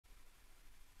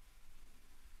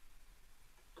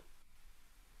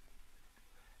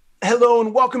Hello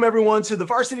and welcome everyone to the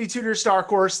Varsity Tutors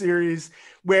StarCourse series,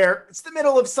 where it's the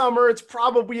middle of summer. It's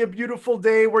probably a beautiful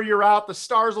day where you're out. The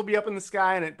stars will be up in the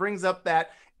sky, and it brings up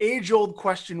that age-old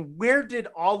question: where did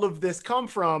all of this come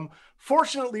from?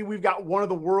 Fortunately, we've got one of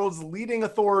the world's leading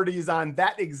authorities on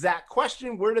that exact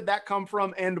question. Where did that come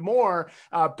from and more?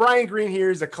 Brian Greene here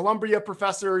is a Columbia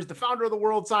professor. He's the founder of the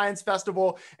World Science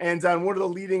Festival and one of the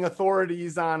leading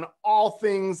authorities on all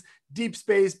things deep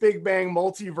space, Big Bang,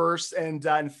 multiverse,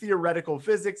 and theoretical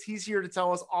physics. He's here to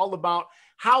tell us all about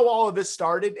how all of this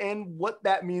started and what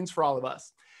that means for all of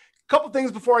us. Couple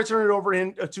things before I turn it over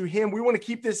to him. We want to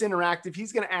keep this interactive.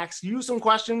 He's going to ask you some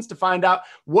questions to find out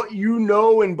what you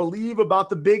know and believe about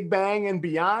the Big Bang and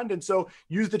beyond. And so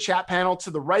use the chat panel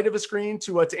to the right of the screen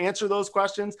to answer those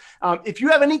questions. If you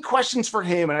have any questions for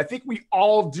him, and I think we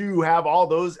all do have all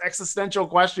those existential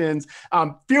questions,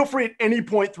 feel free at any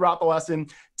point throughout the lesson,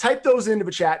 type those into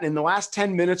the chat. And in the last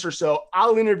 10 minutes or so,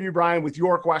 I'll interview Brian with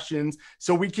your questions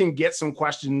so we can get some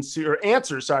questions or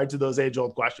answers, to those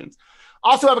age-old questions.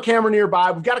 Also have a camera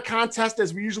nearby. We've got a contest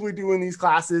as we usually do in these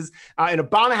classes. In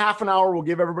about a half an hour, we'll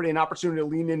give everybody an opportunity to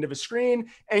lean into the screen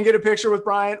and get a picture with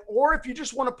Brian. Or if you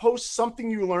just want to post something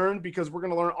you learned, because we're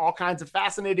going to learn all kinds of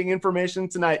fascinating information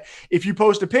tonight. If you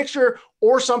post a picture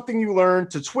or something you learned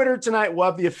to Twitter tonight, we'll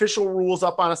have the official rules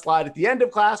up on a slide at the end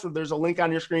of class, where there's a link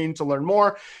on your screen to learn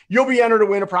more. You'll be entered to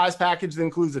win a prize package that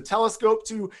includes a telescope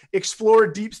to explore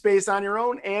deep space on your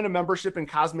own and a membership in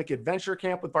Cosmic Adventure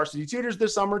Camp with Varsity Tutors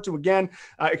this summer to, again,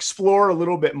 explore a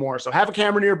little bit more. So have a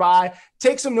camera nearby,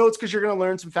 take some notes because you're going to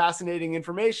learn some fascinating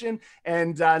information.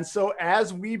 And so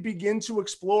as we begin to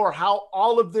explore how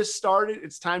all of this started,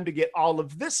 it's time to get all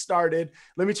of this started.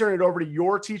 Let me turn it over to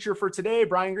your teacher for today,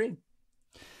 Brian Greene.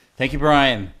 Thank you,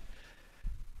 Brian.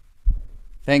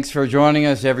 Thanks for joining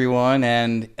us, everyone.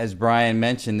 And as Brian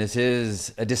mentioned, this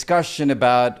is a discussion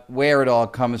about where it all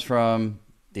comes from,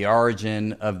 the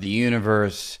origin of the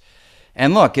universe.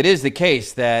 And look, it is the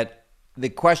case that the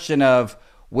question of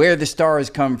where the stars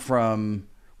come from,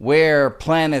 where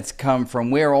planets come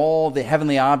from, where all the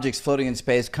heavenly objects floating in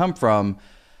space come from,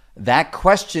 that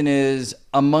question is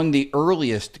among the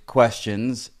earliest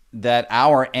questions that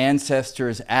our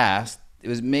ancestors asked.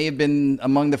 May have been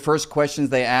among the first questions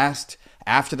they asked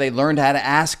after they learned how to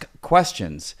ask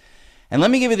questions. And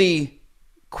let me give you the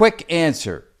quick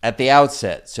answer at the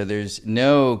outset so there's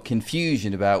no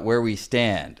confusion about where we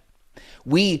stand.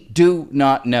 We do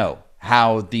not know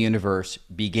how the universe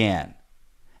began.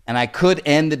 And I could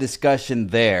end the discussion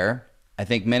there. I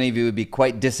think many of you would be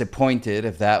quite disappointed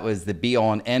if that was the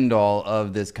be-all and end-all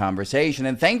of this conversation.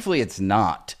 And thankfully it's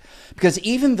not. Because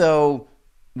even though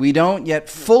we don't yet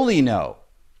fully know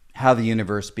how the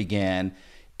universe began,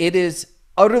 it is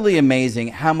utterly amazing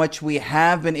how much we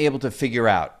have been able to figure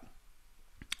out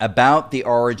about the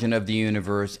origin of the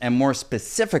universe, and more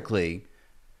specifically,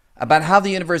 about how the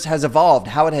universe has evolved,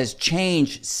 how it has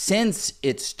changed since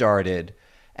it started,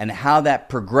 and how that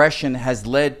progression has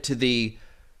led to the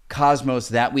cosmos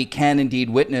that we can indeed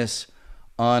witness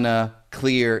on a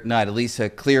clear night, at least a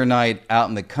clear night out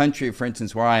in the country, for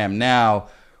instance, where I am now,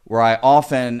 where I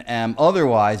often am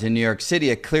otherwise in New York City.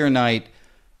 A clear night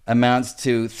amounts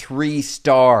to 3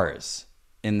 stars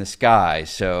in the sky.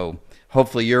 So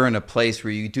hopefully you're in a place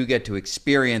where you do get to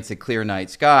experience a clear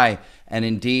night sky. And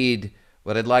indeed,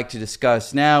 what I'd like to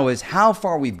discuss now is how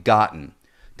far we've gotten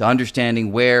to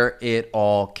understanding where it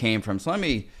all came from. So let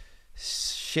me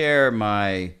share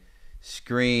my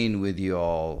screen with you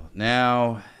all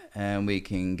now, and we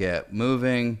can get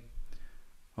moving.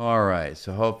 All right,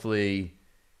 so hopefully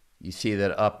you see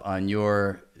that up on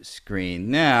your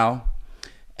screen now.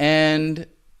 And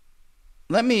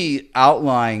let me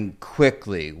outline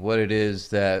quickly what it is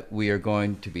that we are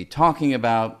going to be talking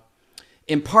about.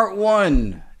 In part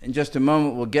 1, in just a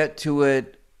moment, we'll get to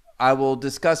it. I will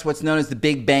discuss what's known as the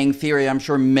Big Bang Theory. I'm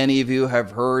sure many of you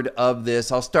have heard of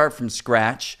this. I'll start from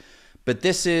scratch, but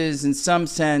this is, in some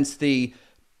sense, the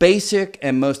basic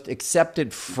and most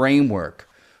accepted framework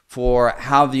for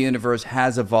how the universe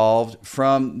has evolved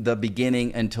from the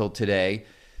beginning until today.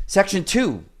 Section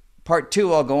 2, part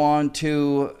 2, I'll go on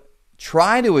to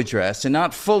try to address, and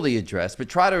not fully address, but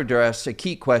try to address a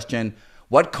key question: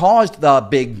 what caused the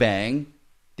Big Bang?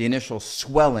 The initial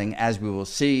swelling, as we will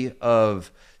see,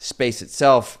 of space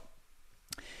itself.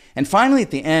 And finally, at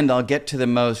the end, I'll get to the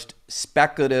most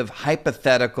speculative,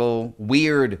 hypothetical,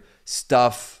 weird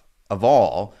stuff of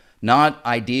all, not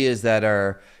ideas that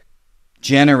are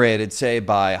generated, say,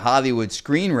 by Hollywood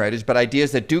screenwriters, but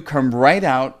ideas that do come right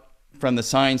out from the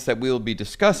science that we'll be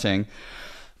discussing.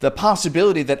 The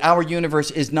possibility that our universe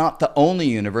is not the only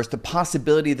universe, the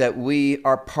possibility that we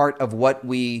are part of what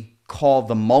we call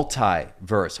the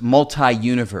multiverse,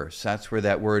 multi-universe. That's where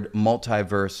that word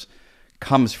multiverse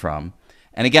comes from.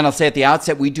 And again, I'll say at the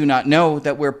outset, we do not know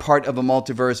that we're part of a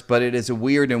multiverse, but it is a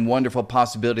weird and wonderful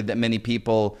possibility that many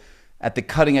people at the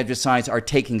cutting edge of science are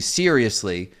taking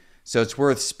seriously. So it's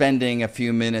worth spending a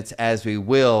few minutes, as we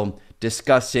will,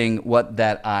 discussing what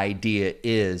that idea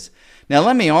is. Now,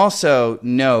 let me also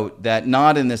note that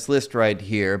not in this list right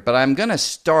here, but I'm going to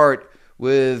start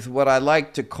with what I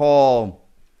like to call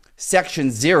Section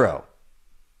 0.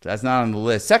 That's not on the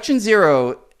list. Section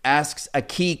 0 asks a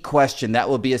key question that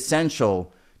will be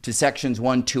essential to Sections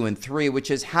 1, 2, and 3, which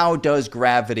is, how does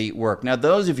gravity work? Now,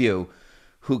 those of you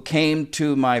who came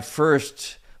to my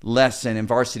first lesson in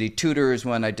Varsity Tutors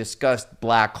when I discussed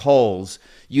black holes,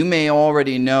 you may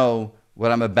already know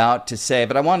what I'm about to say,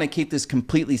 but I want to keep this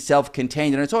completely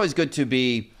self-contained, and it's always good to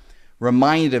be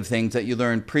reminded of things that you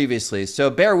learned previously.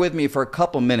 So bear with me for a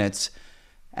couple minutes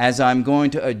as I'm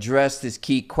going to address this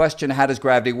key question: how does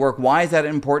gravity work? Why is that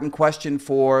an important question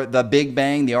for the Big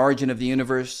Bang, the origin of the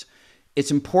universe?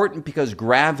 It's important because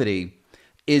gravity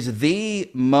is the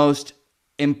most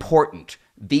important,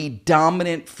 the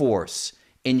dominant force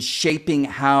in shaping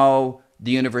how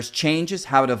the universe changes,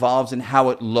 how it evolves, and how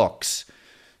it looks.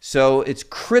 So it's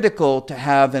critical to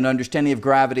have an understanding of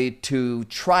gravity to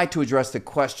try to address the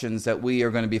questions that we are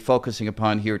going to be focusing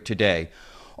upon here today.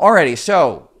 Alrighty,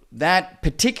 so that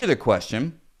particular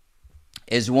question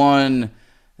is one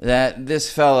that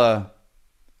this fella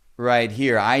right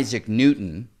here, Isaac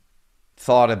Newton,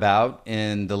 thought about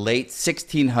in the late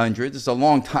 1600s. It's a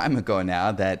long time ago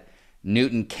now that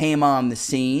Newton came on the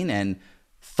scene and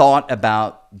thought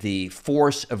about the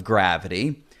force of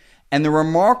gravity. And the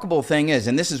remarkable thing is,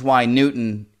 and this is why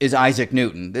Newton is Isaac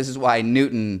Newton, this is why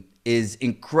Newton is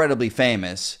incredibly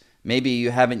famous. Maybe you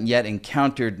haven't yet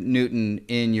encountered Newton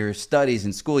in your studies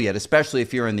in school yet, especially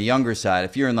if you're in the younger side.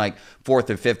 If you're in like 4th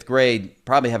or 5th grade,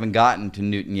 probably haven't gotten to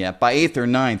Newton yet. By 8th or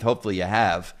 9th, hopefully you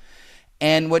have.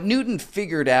 And what Newton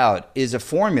figured out is a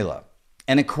formula,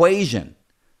 an equation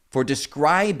for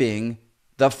describing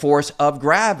the force of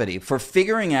gravity, for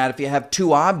figuring out if you have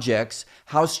two objects,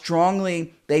 how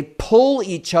strongly they pull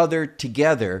each other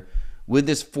together with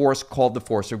this force called the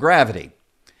force of gravity.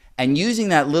 And using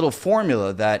that little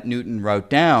formula that Newton wrote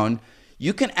down,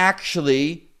 you can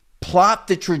actually plot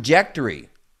the trajectory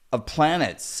of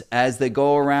planets as they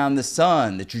go around the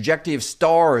sun, the trajectory of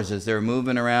stars as they're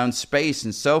moving around space,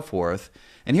 and so forth.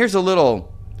 And here's a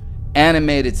little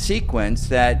animated sequence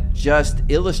that just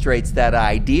illustrates that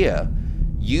idea.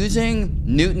 Using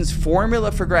Newton's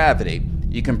formula for gravity,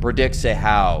 you can predict, say,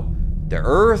 how the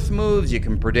Earth moves. You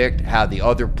can predict how the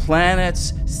other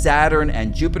planets, Saturn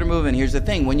and Jupiter, move. And here's the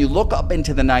thing. When you look up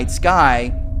into the night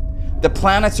sky, the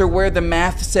planets are where the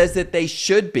math says that they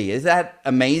should be. Is that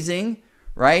amazing,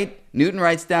 right? Newton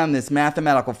writes down this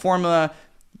mathematical formula.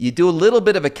 You do a little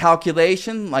bit of a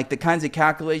calculation, like the kinds of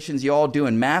calculations you all do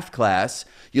in math class.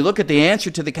 You look at the answer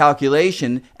to the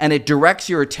calculation, and it directs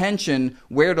your attention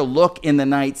where to look in the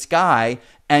night sky.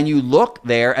 And you look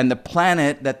there, and the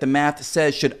planet that the math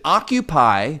says should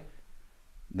occupy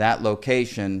that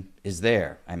location is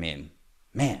there. I mean,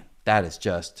 man, that is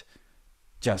just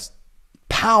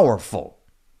powerful.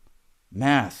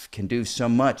 Math can do so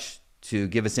much to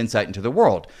give us insight into the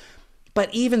world.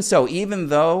 But even so, even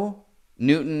though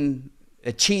Newton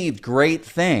achieved great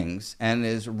things and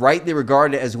is rightly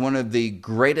regarded as one of the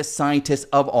greatest scientists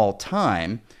of all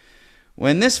time,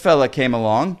 when this fella came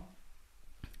along,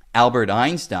 Albert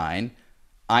Einstein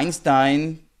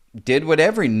did what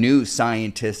every new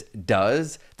scientist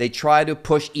does. They try to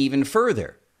push even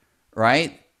further,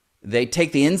 right? They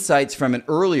take the insights from an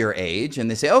earlier age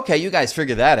and they say, okay, you guys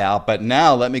figure that out, but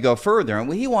now let me go further. And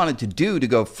what he wanted to do to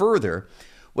go further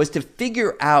was to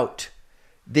figure out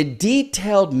the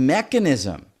detailed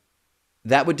mechanism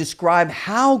that would describe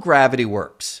how gravity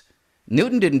works.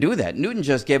 Newton didn't do that. Newton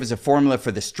just gave us a formula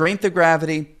for the strength of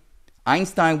gravity.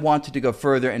 Einstein wanted to go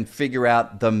further and figure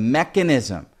out the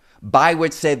mechanism by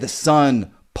which, say, the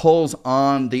sun pulls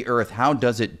on the earth. How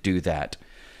does it do that?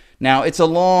 Now, it's a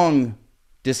long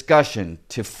discussion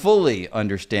to fully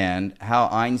understand how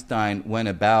Einstein went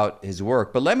about his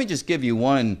work, but let me just give you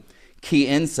one key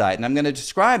insight. And I'm going to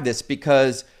describe this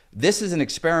because this is an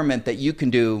experiment that you can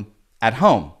do at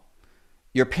home.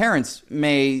 Your parents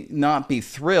may not be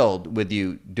thrilled with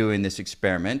you doing this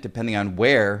experiment, depending on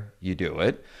where you do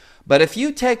it. But if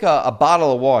you take a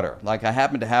bottle of water, like I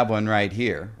happen to have one right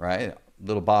here, right? A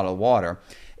little bottle of water.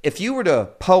 If you were to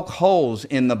poke holes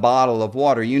in the bottle of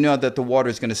water, you know that the water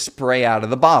is going to spray out of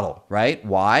the bottle, right?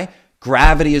 Why?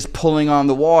 Gravity is pulling on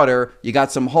the water. You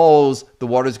got some holes. The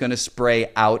water is going to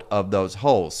spray out of those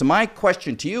holes. So my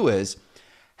question to you is,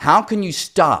 How can you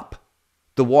stop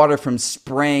the water from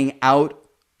spraying out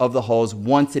of the holes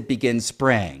once it begins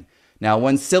spraying? Now,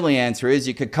 one silly answer is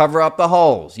you could cover up the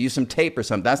holes, use some tape or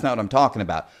something. That's not what I'm talking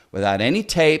about. Without any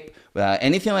tape, without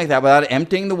anything like that, without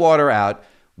emptying the water out,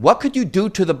 what could you do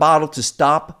to the bottle to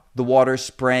stop the water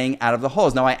spraying out of the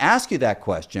holes? Now, I ask you that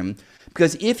question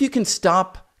because if you can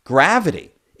stop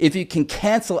gravity, if you can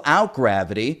cancel out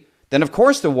gravity, then of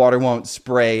course the water won't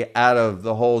spray out of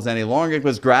the holes any longer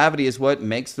because gravity is what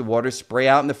makes the water spray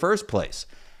out in the first place.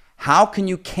 How can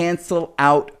you cancel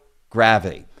out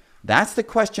gravity? That's the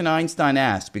question Einstein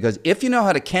asked, because if you know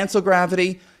how to cancel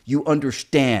gravity, you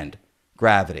understand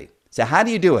gravity. So how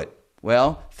do you do it?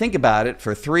 Well, think about it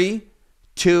for 3,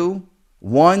 2,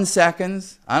 1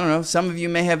 seconds. I don't know. Some of you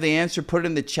may have the answer. Put it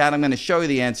in the chat. I'm going to show you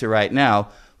the answer right now.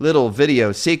 Little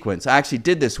video sequence. I actually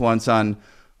did this once on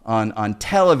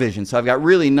television, so I've got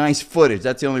really nice footage.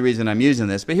 That's the only reason I'm using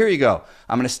this. But here you go.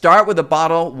 I'm going to start with a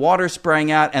bottle, water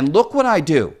spraying out, and look what I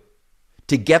do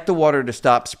to get the water to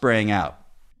stop spraying out.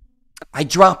 I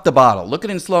drop the bottle. Look at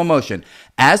it in slow motion.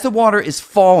 As the water is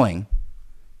falling,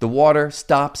 the water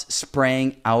stops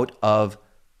spraying out of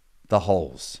the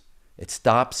holes. It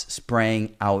stops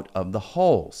spraying out of the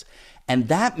holes. And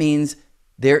that means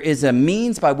there is a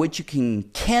means by which you can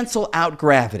cancel out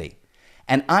gravity.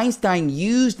 And Einstein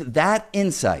used that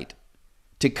insight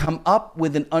to come up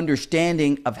with an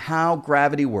understanding of how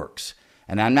gravity works.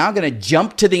 And I'm now going to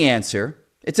jump to the answer.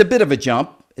 It's a bit of a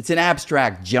jump. It's an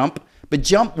abstract jump. But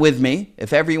jump with me.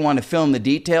 If ever you want to fill in the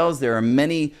details, there are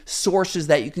many sources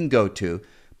that you can go to.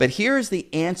 But here's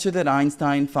the answer that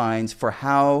Einstein finds for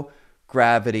how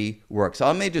gravity works. So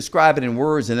let me describe it in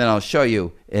words and then I'll show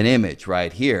you an image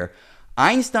right here.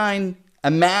 Einstein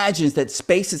imagines that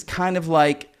space is kind of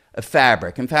like a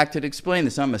fabric. In fact, to explain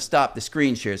this, I'm going to stop the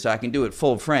screen share so I can do it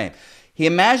full frame. He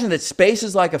imagined that space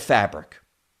is like a fabric,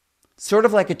 sort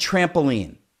of like a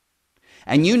trampoline.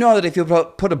 And you know that if you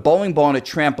put a bowling ball on a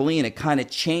trampoline, it kind of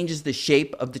changes the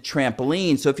shape of the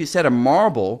trampoline. So if you set a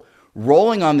marble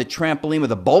rolling on the trampoline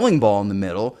with a bowling ball in the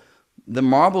middle, the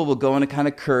marble will go in a kind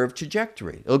of curved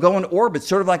trajectory. It'll go in orbit,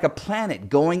 sort of like a planet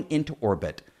going into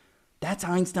orbit. That's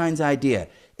Einstein's idea.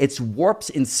 It's warps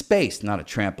in space, not a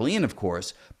trampoline, of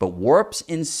course, but warps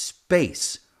in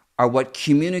space are what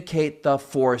communicate the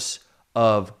force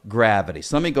of gravity.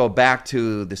 So let me go back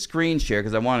to the screen share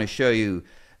because I want to show you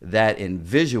that in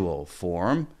visual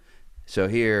form. So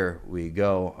here we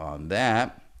go on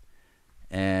that.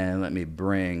 And let me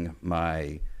bring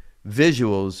my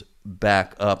visuals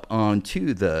back up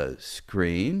onto the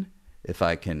screen if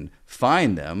I can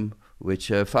find them,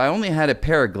 which if I only had a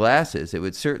pair of glasses, it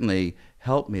would certainly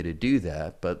help me to do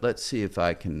that. But let's see if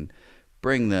I can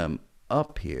bring them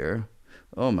up here.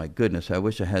 Oh my goodness, I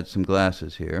wish I had some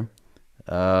glasses here.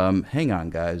 Hang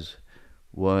on, guys.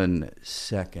 1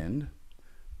 second.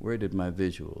 Where did my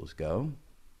visuals go?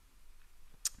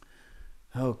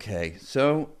 Okay,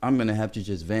 so I'm going to have to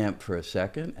just vamp for a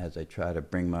second as I try to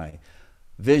bring my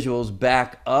visuals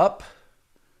back up.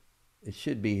 It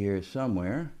should be here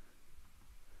somewhere.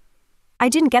 I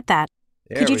didn't get that.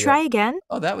 Could you try again?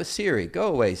 Oh, that was Siri. Go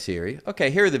away, Siri.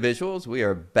 Okay, here are the visuals. We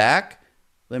are back.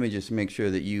 Let me just make sure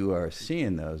that you are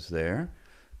seeing those there.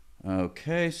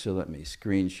 Okay, so let me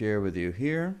screen share with you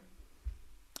here.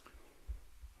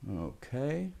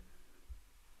 Okay.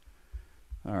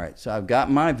 All right, so I've got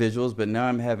my visuals, but now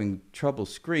I'm having trouble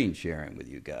screen sharing with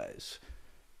you guys.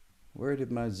 Where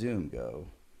did my Zoom go?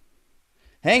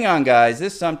 Hang on, guys.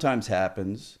 This sometimes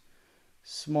happens.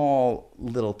 Small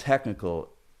little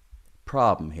technical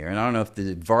problem here. And I don't know if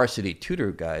the Varsity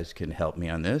Tutor guys can help me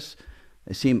on this.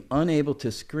 I seem unable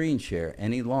to screen share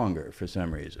any longer for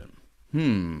some reason.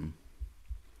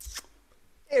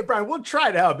 Hey, Brian, we'll try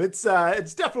it out. It's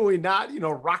definitely not,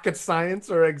 rocket science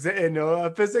or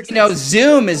physics.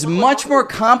 Zoom is much more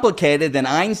complicated than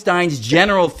Einstein's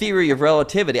general theory of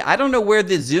relativity. I don't know where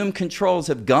the Zoom controls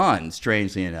have gone,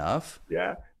 strangely enough.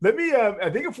 Yeah. Let me, I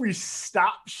think if we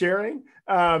stop sharing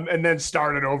and then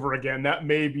start it over again, that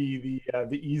may be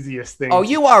the easiest thing. Oh,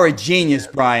 you are a genius,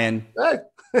 Brian.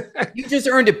 You just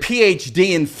earned a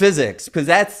PhD in physics because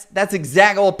that's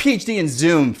exactly, well, PhD in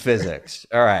Zoom physics.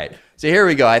 All right. So here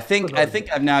we go. I think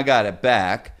I've now got it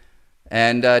back.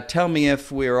 And tell me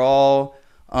if we're all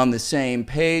on the same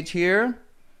page here.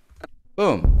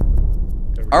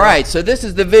 Boom. All right, so this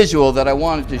is the visual that I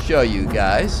wanted to show you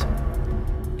guys.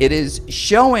 It is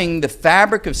showing the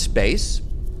fabric of space,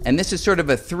 and this is sort of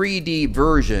a 3D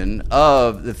version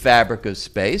of the fabric of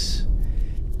space.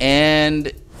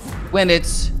 And when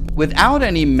it's without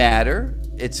any matter,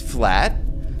 it's flat.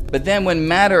 But then when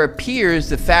matter appears,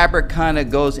 the fabric kind of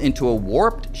goes into a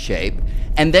warped shape.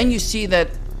 And then you see that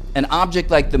an object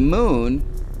like the moon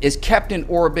is kept in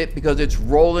orbit because it's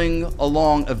rolling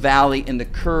along a valley in the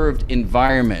curved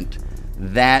environment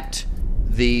that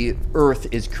the Earth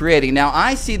is creating. Now,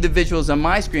 I see the visuals on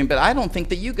my screen, but I don't think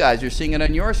that you guys are seeing it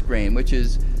on your screen, which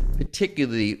is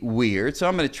particularly weird. So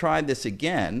I'm going to try this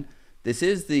again. This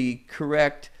is the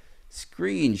correct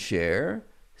screen share,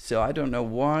 so I don't know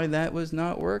why that was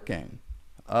not working.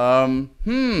 Oh,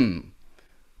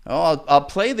 I'll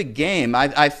play the game.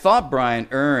 I thought Brian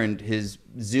earned his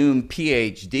Zoom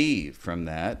PhD from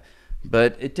that,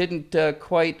 but it didn't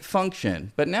quite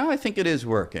function. But now I think it is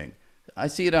working. I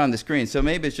see it on the screen, so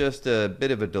maybe it's just a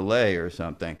bit of a delay or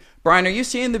something. Brian, are you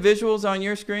seeing the visuals on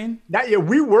your screen? Not yet.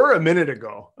 We were a minute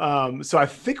ago, so I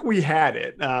think we had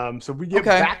it. So we get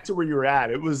back to where you were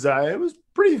at. It was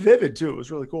pretty vivid too. It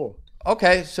was really cool.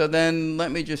 Okay, so then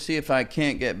let me just see if I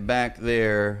can't get back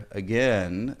there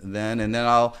again. And then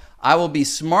I will be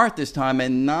smart this time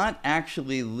and not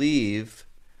actually leave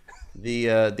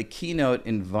the Keynote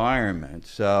environment.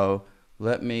 So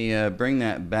let me bring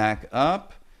that back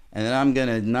up. And then I'm going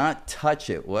to not touch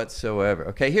it whatsoever.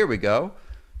 Okay, here we go.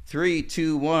 3,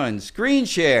 2, 1, screen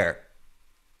share.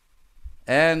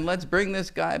 And let's bring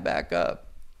this guy back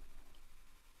up.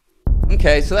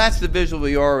 Okay, so that's the visual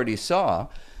we already saw.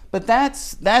 But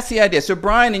that's the idea. So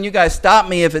Brian, and you guys stop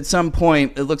me if at some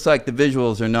point it looks like the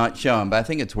visuals are not shown. But I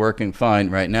think it's working fine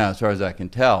right now as far as I can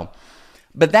tell.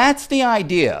 But that's the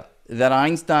idea that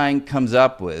Einstein comes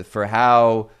up with for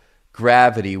how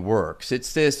gravity works.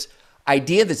 It's this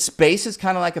idea that space is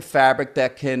kind of like a fabric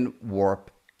that can warp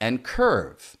and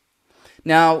curve.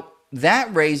 Now,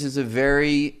 that raises a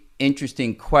very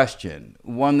interesting question,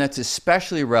 one that's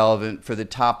especially relevant for the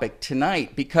topic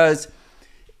tonight, because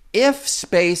if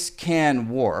space can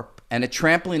warp, and a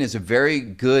trampoline is a very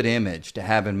good image to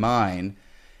have in mind,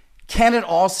 can it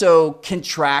also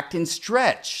contract and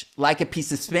stretch like a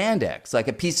piece of spandex, like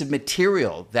a piece of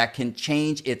material that can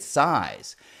change its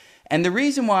size? And the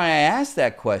reason why I ask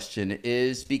that question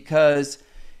is because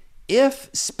if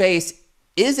space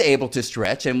is able to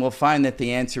stretch, and we'll find that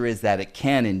the answer is that it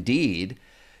can indeed,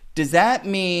 does that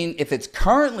mean if it's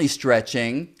currently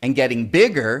stretching and getting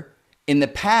bigger, in the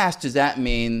past, does that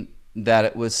mean that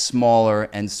it was smaller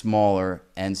and smaller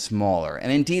and smaller? And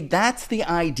indeed, that's the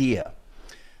idea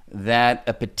that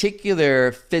a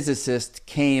particular physicist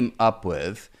came up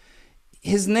with.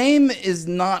 His name is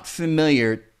not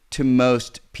familiar to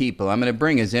most people. I'm going to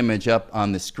bring his image up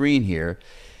on the screen here.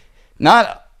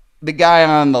 Not the guy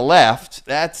on the left,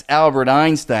 that's Albert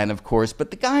Einstein, of course,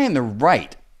 but the guy on the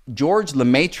right, George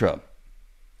Lemaitre.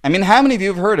 I mean, how many of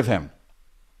you have heard of him?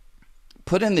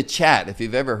 Put in the chat if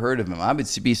you've ever heard of him. I would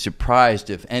be surprised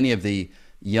if any of the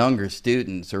younger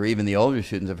students or even the older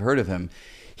students have heard of him.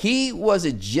 He was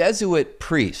a Jesuit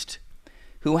priest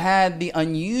who had the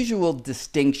unusual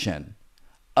distinction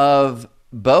of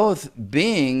both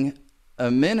being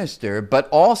a minister, but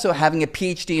also having a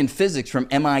PhD in physics from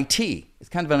MIT. It's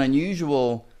kind of an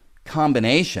unusual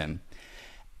combination.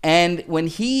 And when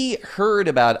he heard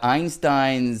about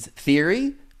Einstein's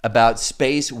theory about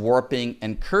space warping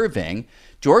and curving,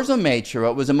 George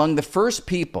Lemaitre was among the first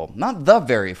people, not the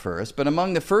very first, but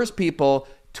among the first people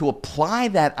to apply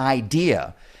that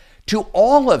idea to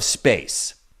all of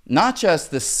space. Not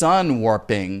just the sun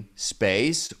warping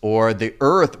space or the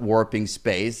earth warping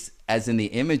space, as in the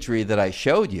imagery that I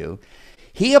showed you.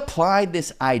 He applied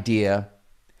this idea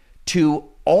to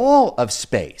all of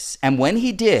space. And when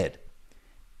he did,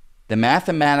 the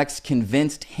mathematics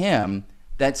convinced him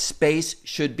that space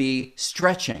should be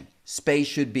stretching, space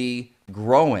should be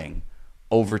growing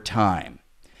over time.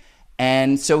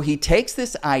 And so he takes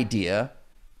this idea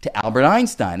to Albert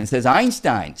Einstein and says,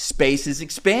 Einstein, space is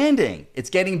expanding. It's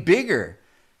getting bigger.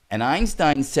 And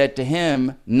Einstein said to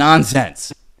him,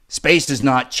 nonsense. Space is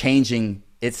not changing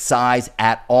its size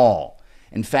at all.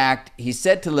 In fact, he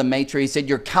said to Lemaitre, he said,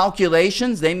 your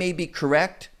calculations, they may be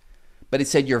correct, but he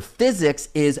said, your physics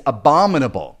is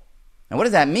abominable. Now, what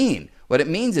does that mean? What it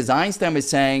means is Einstein was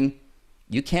saying,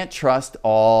 you can't trust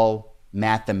all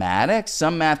mathematics.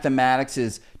 Some mathematics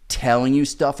is telling you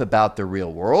stuff about the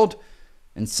real world.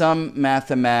 And some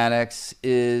mathematics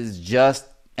is just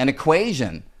an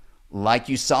equation like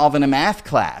you solve in a math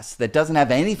class that doesn't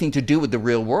have anything to do with the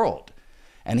real world.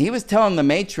 And he was telling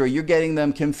Lemaitre, you're getting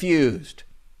them confused.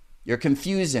 You're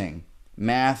confusing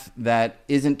math that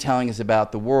isn't telling us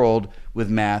about the world with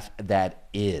math that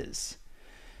is.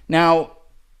 Now,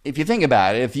 if you think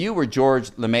about it, if you were George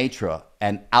Lemaitre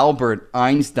and Albert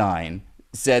Einstein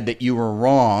said that you were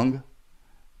wrong,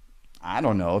 I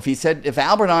don't know. If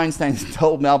Albert Einstein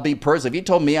told me, I'll be personal, if he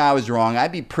told me I was wrong,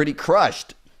 I'd be pretty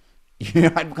crushed.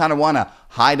 I'd kind of want to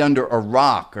hide under a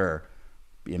rock or,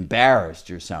 be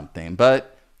embarrassed or something,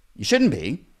 but you shouldn't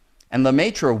be. And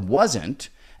Lemaitre wasn't.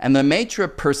 And Lemaitre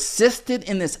persisted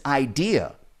in this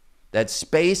idea that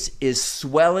space is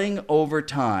swelling over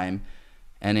time.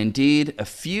 And indeed, a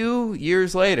few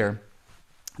years later,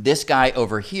 this guy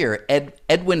over here,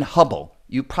 Edwin Hubble,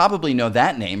 you probably know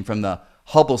that name from the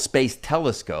Hubble Space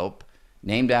Telescope,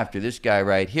 named after this guy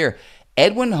right here.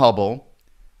 Edwin Hubble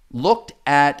looked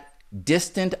at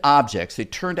distant objects. They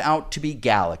turned out to be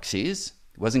galaxies.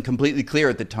 It wasn't completely clear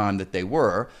at the time that they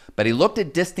were, but he looked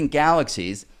at distant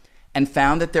galaxies and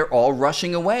found that they're all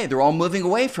rushing away. They're all moving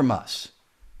away from us.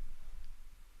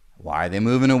 Why are they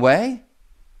moving away?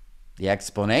 The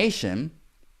explanation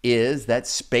is that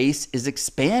space is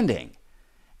expanding,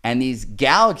 and these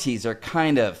galaxies are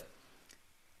kind of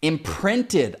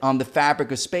imprinted on the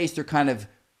fabric of space. They're kind of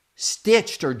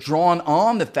stitched or drawn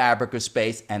on the fabric of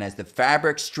space, and as the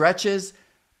fabric stretches,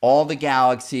 all the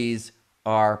galaxies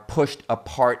are pushed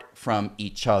apart from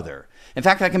each other. In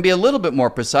fact, I can be a little bit more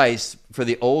precise for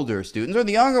the older students, or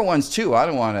the younger ones too. I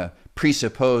don't want to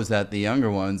presuppose that the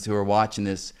younger ones who are watching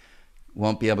this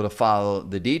won't be able to follow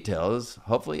the details.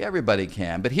 Hopefully everybody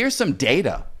can. But here's some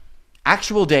data,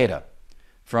 actual data,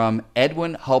 from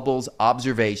Edwin Hubble's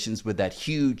observations with that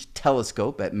huge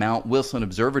telescope at Mount Wilson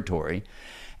Observatory.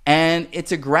 And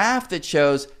it's a graph that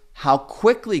shows how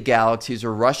quickly galaxies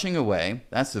are rushing away.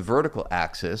 That's the vertical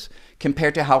axis,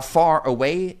 compared to how far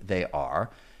away they are.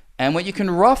 And what you can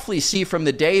roughly see from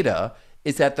the data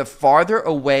is that the farther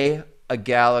away a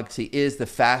galaxy is, the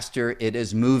faster it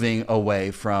is moving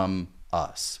away from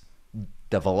us.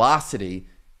 The velocity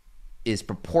is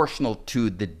proportional to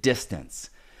the distance.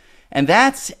 And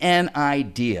that's an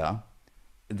idea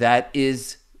that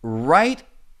is right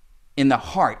in the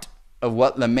heart of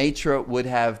what Lemaitre would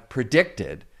have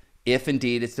predicted if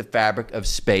indeed it's the fabric of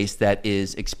space that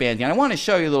is expanding. And I want to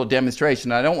show you a little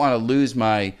demonstration. I don't want to lose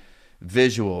my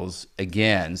visuals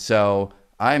again. So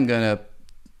I'm going to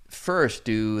first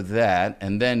do that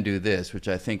and then do this, which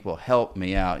I think will help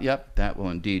me out. Yep, that will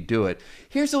indeed do it.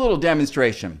 Here's a little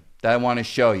demonstration that I want to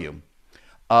show you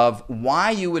of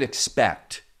why you would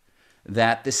expect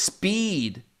that the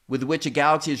speed with which a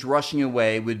galaxy is rushing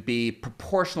away would be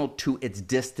proportional to its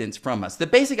distance from us. The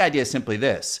basic idea is simply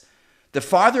this. The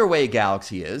farther away a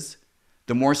galaxy is,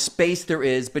 the more space there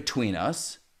is between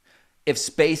us. If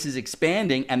space is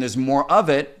expanding and there's more of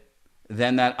it,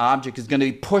 then that object is going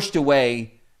to be pushed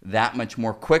away that much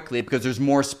more quickly because there's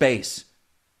more space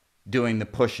doing the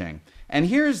pushing. And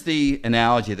here's the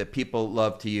analogy that people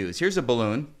love to use. Here's a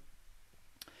balloon.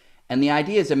 And the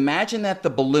idea is, imagine that the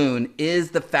balloon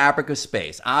is the fabric of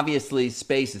space. Obviously,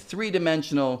 space is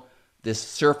three-dimensional. This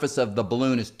surface of the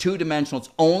balloon is two-dimensional. It's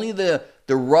only the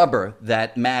rubber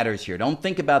that matters here. Don't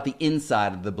think about the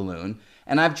inside of the balloon.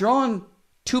 And I've drawn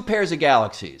two pairs of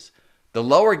galaxies. The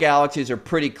lower galaxies are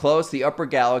pretty close. The upper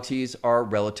galaxies are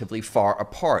relatively far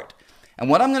apart. And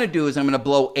what I'm going to do is I'm going to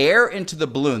blow air into the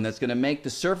balloon. That's going to make the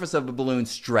surface of the balloon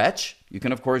stretch. You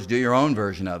can, of course, do your own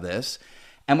version of this.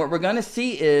 And what we're going to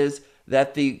see is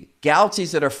that the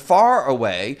galaxies that are far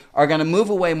away are going to move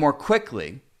away more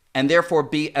quickly and therefore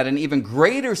be at an even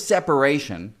greater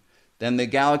separation than the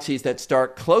galaxies that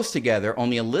start close together,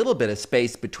 only a little bit of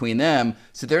space between them,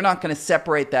 so they're not going to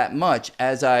separate that much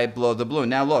as I blow the balloon.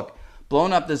 Now look,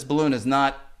 blowing up this balloon is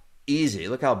not easy.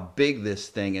 Look how big this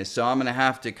thing is, so I'm going to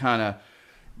have to kind of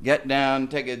get down,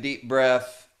 take a deep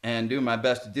breath, and do my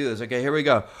best to do this. Okay, here we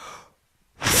go.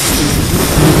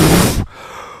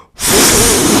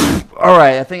 All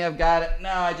right, I think I've got it.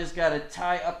 Now I just got to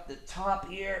tie up the top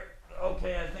here.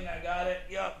 Okay, I think I got it.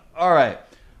 Yep. All right.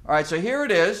 All right, so here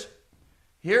it is.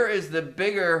 Here is the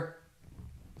bigger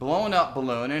blown up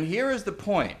balloon, and here is the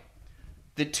point.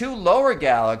 The two lower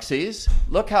galaxies,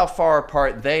 look how far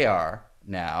apart they are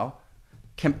now.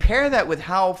 Compare that with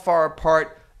how far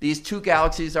apart these two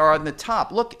galaxies are on the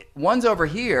top. Look, one's over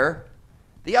here,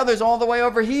 the other's all the way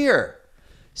over here.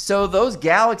 So those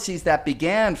galaxies that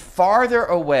began farther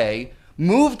away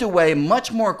moved away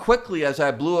much more quickly as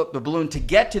I blew up the balloon to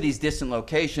get to these distant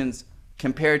locations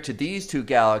compared to these two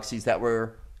galaxies that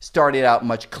were started out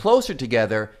much closer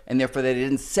together, and therefore they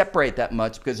didn't separate that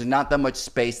much because there's not that much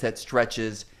space that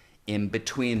stretches in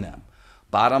between them.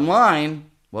 Bottom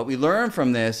line, what we learn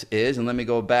from this is, and let me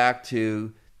go back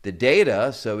to the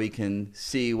data so we can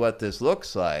see what this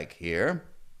looks like here.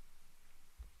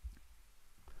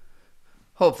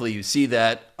 Hopefully you see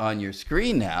that on your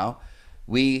screen now.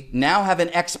 We now have an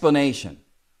explanation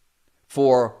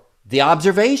for the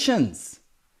observations.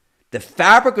 The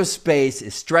fabric of space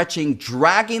is stretching,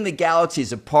 dragging the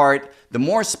galaxies apart. The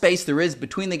more space there is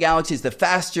between the galaxies, the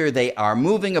faster they are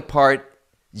moving apart,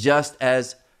 just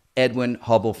as Edwin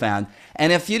Hubble found.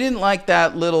 And if you didn't like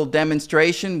that little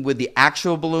demonstration with the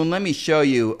actual balloon, let me show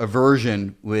you a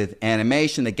version with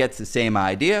animation that gets the same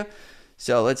idea.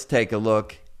 So let's take a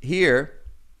look here.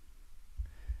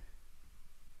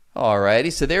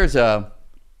 Alrighty, so there's a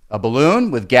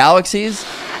balloon with galaxies.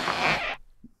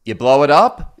 You blow it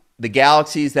up. The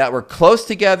galaxies that were close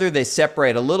together, they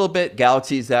separate a little bit.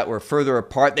 Galaxies that were further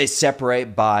apart, they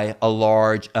separate by a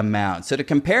large amount. So to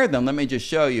compare them, let me just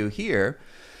show you here.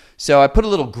 So I put a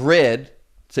little grid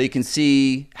so you can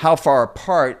see how far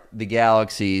apart the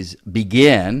galaxies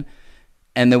begin.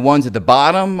 And the ones at the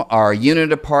bottom are a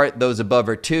unit apart, those above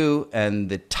are 2, and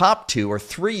the top 2 are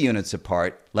 3 units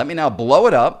apart. Let me now blow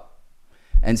it up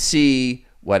and see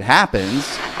what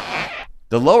happens.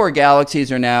 The lower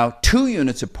galaxies are now 2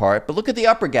 units apart, but look at the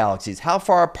upper galaxies. How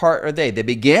far apart are they? They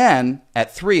began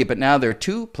at 3, but now they're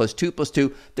 2 plus 2 plus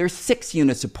 2. They're 6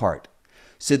 units apart.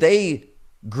 So they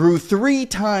grew 3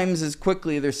 times as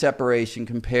quickly their separation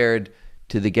compared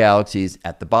to the galaxies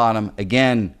at the bottom.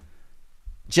 Again,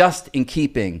 just in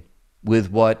keeping with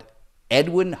what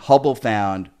Edwin Hubble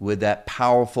found with that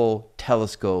powerful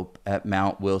telescope at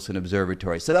Mount Wilson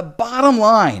Observatory. So the bottom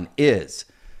line is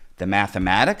the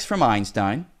mathematics from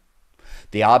Einstein,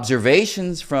 the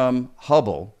observations from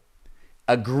Hubble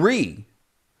agree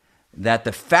that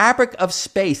the fabric of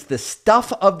space, the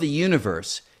stuff of the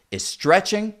universe, is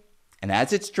stretching, and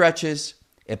as it stretches,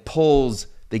 it pulls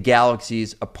the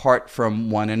galaxies apart from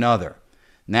one another.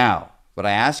 Now, what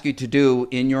I ask you to do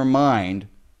in your mind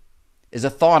is a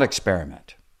thought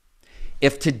experiment.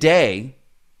 If today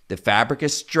the fabric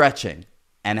is stretching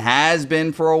and has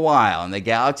been for a while, and the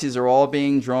galaxies are all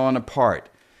being drawn apart,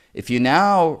 if you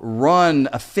now run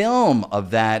a film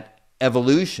of that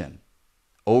evolution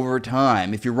over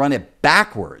time, if you run it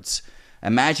backwards,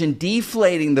 imagine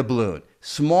deflating the balloon,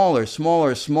 smaller,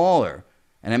 smaller, smaller,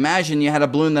 and imagine you had a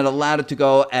balloon that allowed it to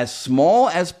go as small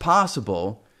as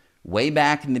possible. Way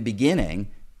back in the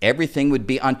beginning, everything would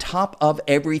be on top of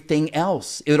everything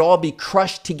else. It would all be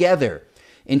crushed together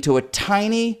into a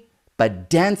tiny but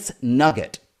dense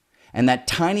nugget. And that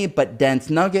tiny but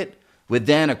dense nugget would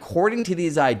then, according to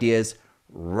these ideas,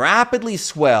 rapidly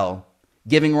swell,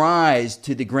 giving rise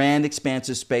to the grand expanse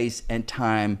of space and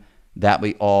time that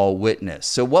we all witness.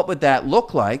 So what would that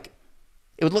look like?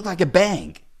 It would look like a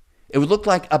bang. It would look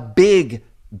like a big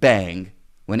bang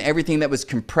when everything that was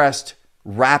compressed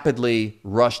rapidly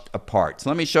rushed apart. So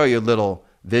let me show you a little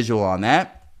visual on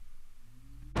that.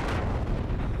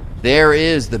 There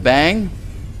is the bang.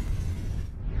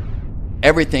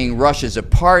 Everything rushes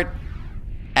apart.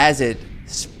 As it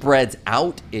spreads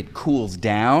out, it cools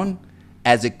down.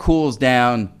 As it cools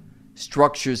down,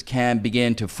 structures can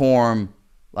begin to form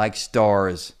like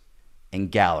stars and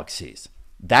galaxies.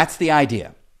 That's the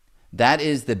idea. That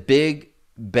is the Big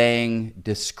Bang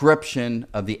description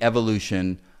of the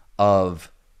evolution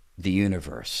of the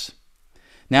universe.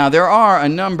 Now, there are a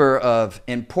number of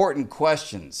important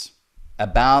questions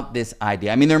about this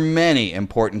idea. I mean, there are many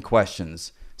important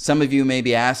questions. Some of you may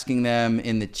be asking them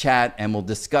in the chat, and we'll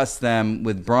discuss them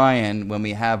with Brian when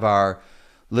we have our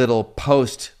little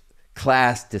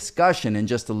post-class discussion in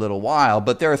just a little while.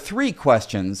 But there are 3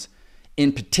 questions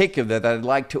in particular that I'd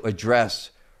like to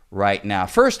address right now.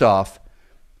 First off,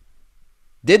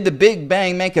 did the Big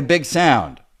Bang make a big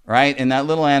sound? Right? In that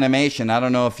little animation, I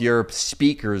don't know if your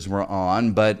speakers were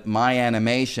on, but my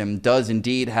animation does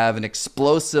indeed have an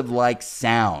explosive-like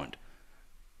sound.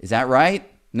 Is that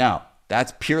right? No,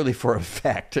 that's purely for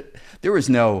effect. There was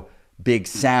no big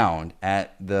sound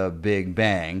at the Big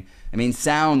Bang. I mean,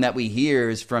 sound that we hear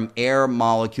is from air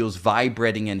molecules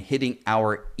vibrating and hitting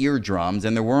our eardrums,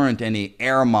 and there weren't any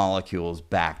air molecules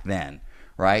back then,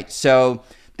 right? So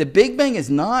the Big Bang is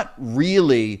not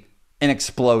really an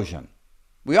explosion.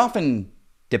 We often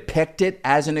depict it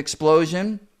as an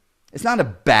explosion. It's not a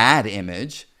bad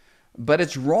image, but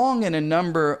it's wrong in a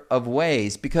number of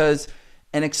ways because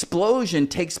an explosion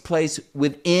takes place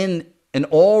within an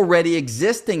already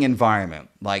existing environment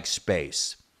like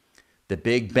space. The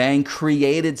Big Bang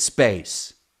created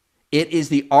space. It is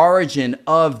the origin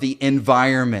of the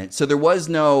environment. So there was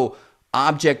no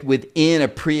object within a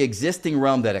pre-existing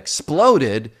realm that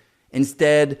exploded.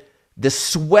 Instead, the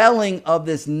swelling of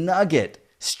this nugget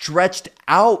stretched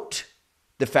out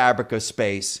the fabric of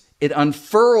space. It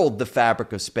unfurled the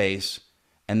fabric of space,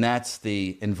 and that's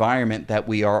the environment that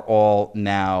we are all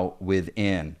now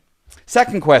within.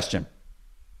 Second question.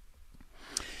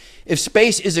 If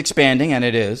space is expanding, and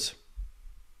it is,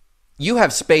 you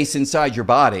have space inside your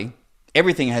body.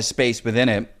 Everything has space within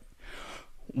it.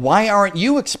 Why aren't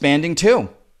you expanding too?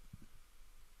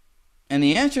 And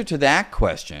the answer to that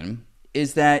question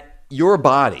is that your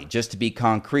body, just to be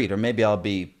concrete, or maybe I'll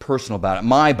be personal about it,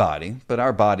 my body, but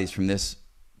our bodies from this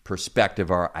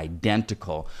perspective are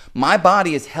identical. My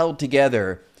body is held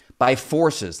together by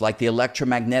forces like the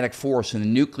electromagnetic force and the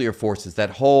nuclear forces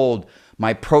that hold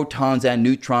my protons and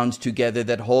neutrons together,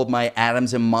 that hold my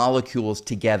atoms and molecules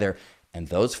together. And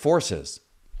those forces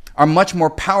are much more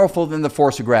powerful than the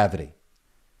force of gravity.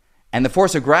 And the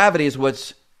force of gravity is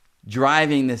what's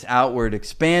driving this outward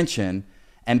expansion.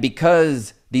 And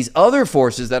because these other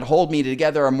forces that hold me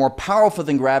together are more powerful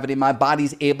than gravity, my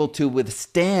body's able to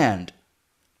withstand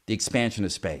the expansion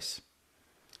of space.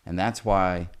 And that's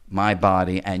why my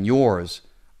body and yours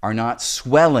are not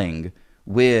swelling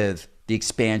with the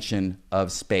expansion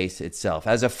of space itself.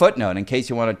 As a footnote, in case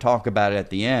you want to talk about it at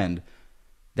the end,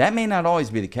 that may not always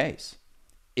be the case.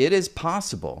 It is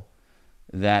possible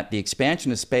that the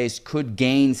expansion of space could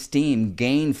gain steam,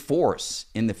 gain force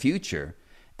in the future,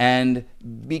 and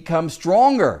become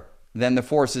stronger than the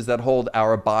forces that hold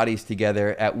our bodies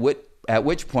together, at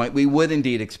which point we would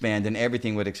indeed expand, and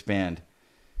everything would expand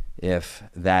if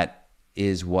that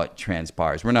is what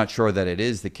transpires. We're not sure that it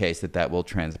is the case that will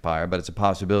transpire, but it's a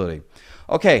possibility.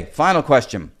 Okay, final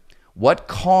question. What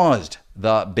caused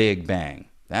the Big Bang?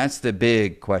 That's the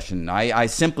big question. I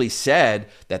simply said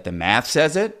that the math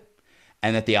says it,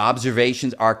 and that the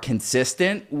observations are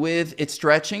consistent with its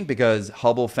stretching, because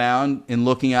Hubble found in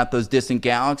looking at those distant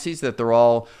galaxies that they're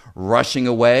all rushing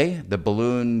away. The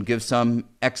balloon gives some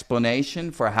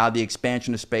explanation for how the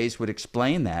expansion of space would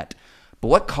explain that. But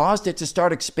what caused it to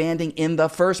start expanding in the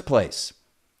first place?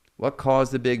 What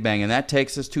caused the Big Bang? And that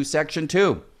takes us to section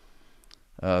 2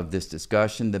 of this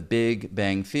discussion, the Big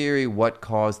Bang Theory, what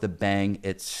caused the bang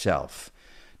itself.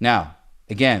 Now,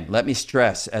 again, let me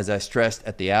stress, as I stressed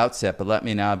at the outset, but let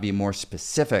me now be more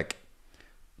specific.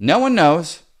 No one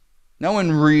knows, no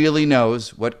one really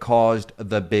knows what caused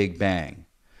the Big Bang.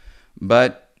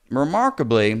 But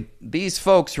remarkably, these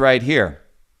folks right here,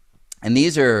 and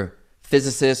these are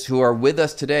physicists who are with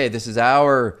us today. This is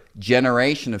our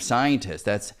generation of scientists.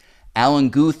 That's Alan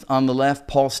Guth on the left,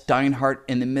 Paul Steinhardt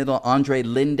in the middle, Andre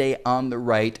Linde on the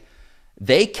right.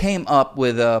 They came up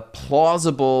with a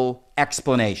plausible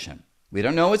explanation. We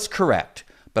don't know it's correct,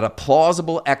 but a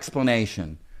plausible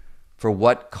explanation for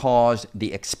what caused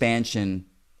the expansion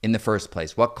in the first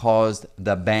place, what caused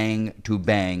the bang to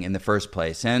bang in the first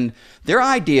place. And their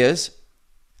ideas,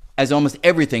 as almost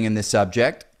everything in this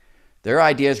subject, their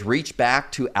ideas reach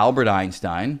back to Albert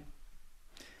Einstein,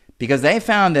 because they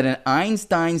found that in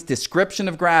Einstein's description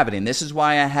of gravity, and this is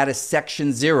why I had a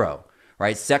section 0,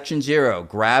 right? Section 0,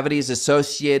 gravity is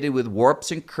associated with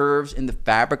warps and curves in the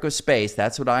fabric of space.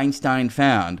 That's what Einstein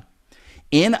found.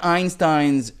 In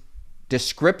Einstein's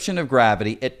description of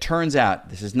gravity, it turns out,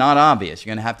 this is not obvious,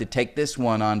 you're going to have to take this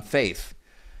one on faith,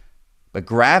 but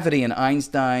gravity in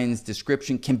Einstein's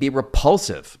description can be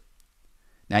repulsive.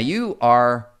 Now, you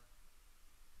are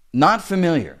not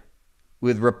familiar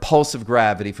with repulsive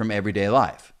gravity from everyday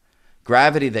life.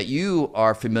 Gravity that you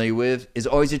are familiar with is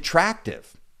always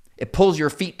attractive. It pulls your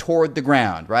feet toward the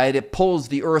ground, right? It pulls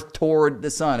the earth toward the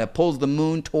sun. It pulls the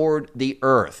moon toward the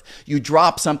earth. You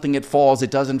drop something, it falls.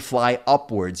 It doesn't fly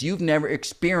upwards. You've never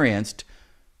experienced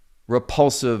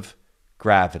repulsive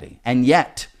gravity. And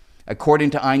yet,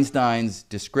 according to Einstein's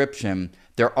description,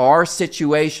 there are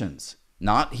situations,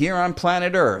 not here on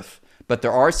planet Earth, but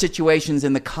there are situations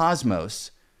in the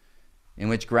cosmos in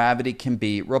which gravity can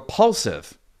be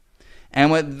repulsive.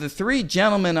 And what the three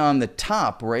gentlemen on the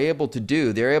top were able to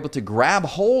do, they're able to grab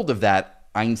hold of that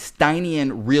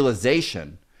Einsteinian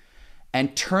realization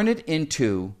and turn it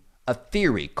into a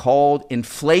theory called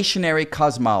inflationary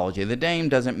cosmology. The name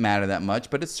doesn't matter that much,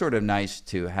 but it's sort of nice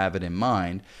to have it in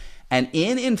mind. And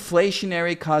in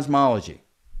inflationary cosmology,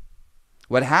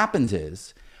 what happens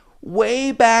is,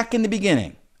 way back in the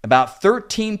beginning, about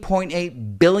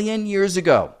 13.8 billion years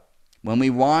ago, when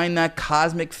we wind that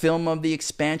cosmic film of the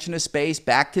expansion of space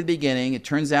back to the beginning, it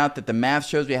turns out that the math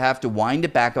shows we have to wind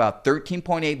it back about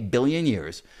 13.8 billion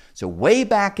years. So way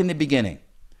back in the beginning,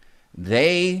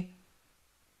 they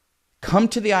come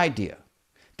to the idea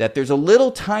that there's a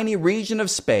little tiny region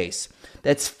of space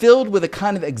that's filled with a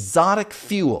kind of exotic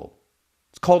fuel.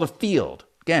 It's called a field.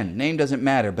 Again, name doesn't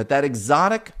matter, but that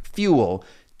exotic fuel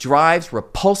drives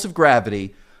repulsive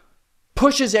gravity,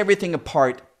 pushes everything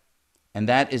apart, and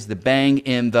that is the bang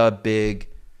in the Big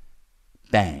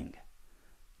Bang.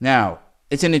 Now,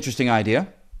 it's an interesting idea.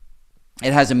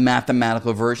 It has a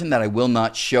mathematical version that I will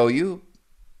not show you,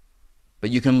 but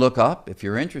you can look up if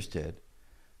you're interested.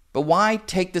 But why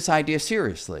take this idea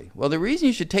seriously? Well, the reason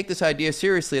you should take this idea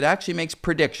seriously, it actually makes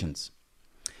predictions.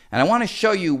 And I want to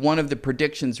show you one of the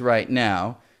predictions right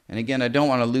now. And again, I don't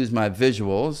want to lose my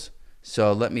visuals.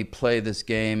 So let me play this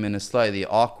game in a slightly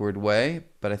awkward way,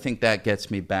 but I think that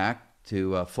gets me back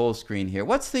to full screen here.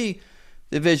 What's the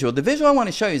visual? The visual I want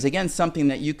to show you is, again, something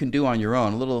that you can do on your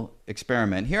own, a little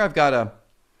experiment. Here I've got a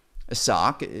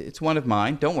sock. It's one of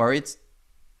mine. Don't worry, it's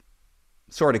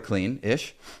sort of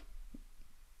clean-ish.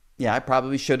 Yeah, I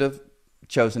probably should have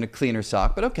chosen a cleaner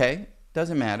sock, but okay,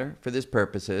 doesn't matter for this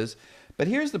purposes. But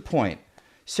here's the point.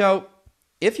 So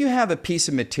if you have a piece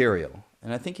of material,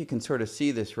 and I think you can sort of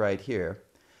see this right here,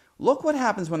 look what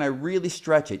happens when I really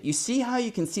stretch it. You see how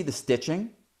you can see the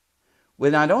stitching?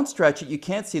 When I don't stretch it, you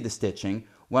can't see the stitching.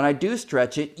 When I do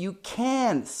stretch it, you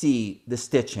can see the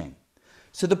stitching.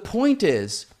 So the point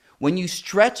is, when you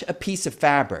stretch a piece of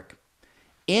fabric,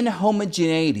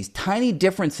 inhomogeneities, tiny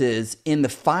differences in the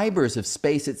fibers of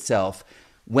space itself,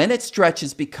 when it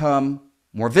stretches, become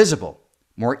more visible,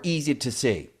 more easy to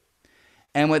see.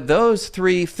 And what those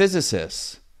three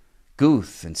physicists,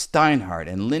 Guth and Steinhardt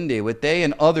and Linde, what they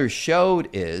and others showed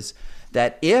is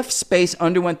that if space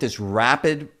underwent this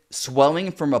rapid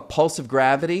swelling from a pulse of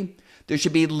gravity, there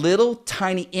should be little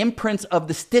tiny imprints of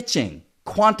the stitching,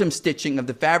 quantum stitching of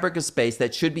the fabric of space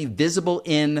that should be visible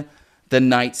in the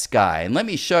night sky. And let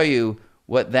me show you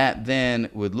what that then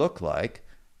would look like.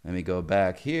 Let me go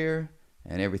back here,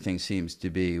 and everything seems to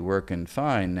be working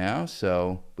fine now.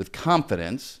 So with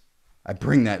confidence, I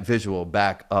bring that visual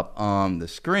back up on the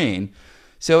screen.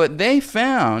 So what they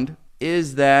found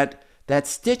is that that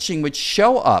stitching would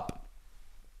show up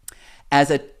as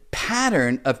a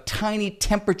pattern of tiny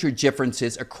temperature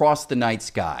differences across the night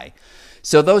sky.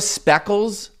 So those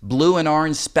speckles, blue and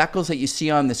orange speckles that you see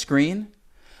on the screen,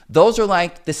 those are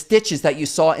like the stitches that you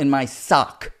saw in my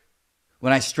sock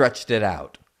when I stretched it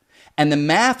out. And the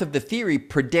math of the theory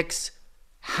predicts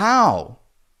how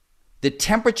the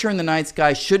temperature in the night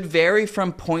sky should vary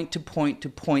from point to point to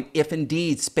point if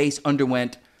indeed space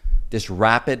underwent this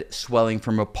rapid swelling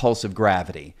from repulsive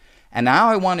gravity. And now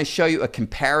I want to show you a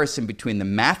comparison between the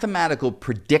mathematical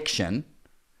prediction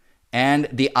and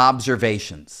the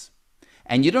observations.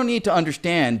 And you don't need to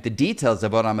understand the details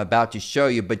of what I'm about to show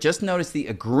you, but just notice the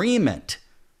agreement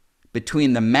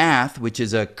between the math, which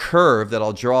is a curve that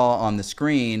I'll draw on the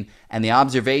screen, and the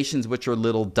observations, which are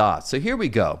little dots. So here we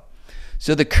go.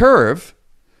 So the curve,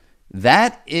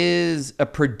 that is a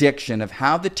prediction of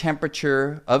how the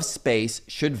temperature of space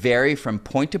should vary from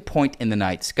point to point in the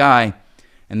night sky.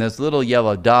 And those little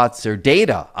yellow dots are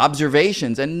data,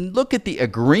 observations. And look at the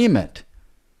agreement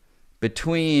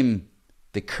between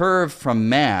the curve from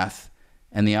math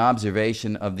and the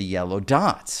observation of the yellow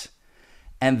dots.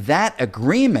 And that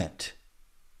agreement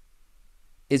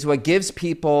is what gives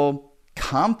people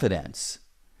confidence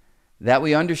that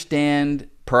we understand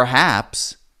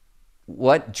perhaps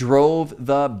what drove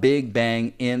the Big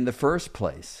Bang in the first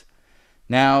place.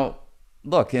 Now,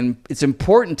 look, and it's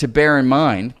important to bear in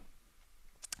mind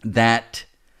that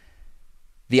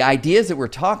the ideas that we're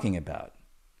talking about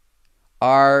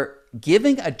are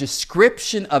giving a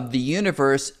description of the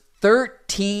universe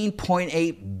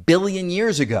 13.8 billion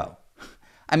years ago.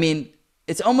 I mean,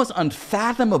 it's almost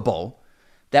unfathomable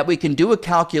that we can do a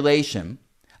calculation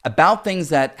about things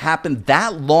that happened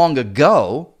that long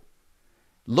ago,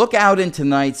 look out into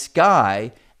night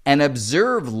sky, and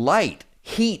observe light,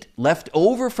 heat left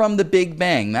over from the Big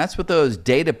Bang. That's what those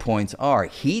data points are,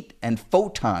 heat and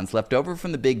photons left over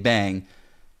from the Big Bang,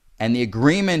 and the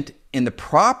agreement in the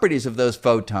properties of those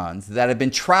photons that have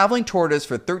been traveling toward us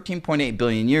for 13.8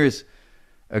 billion years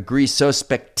agree so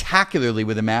spectacularly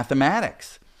with the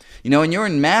mathematics. You know, when you're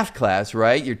in math class,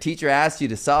 right, your teacher asks you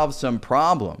to solve some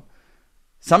problem.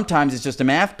 Sometimes it's just a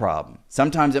math problem.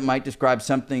 Sometimes it might describe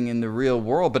something in the real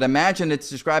world, but imagine it's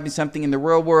describing something in the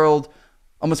real world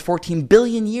almost 14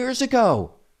 billion years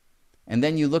ago. And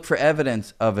then you look for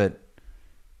evidence of it,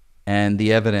 and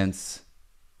the evidence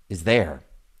is there.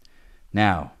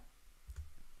 Now,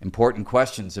 important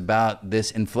questions about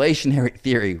this inflationary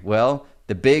theory. Well,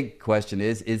 the big question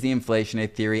is the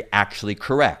inflationary theory actually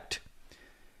correct?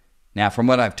 Now, from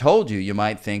what I've told you, you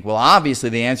might think, well, obviously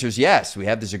the answer is yes. We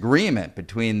have this agreement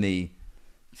between the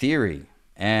theory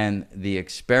and the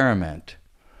experiment.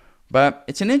 But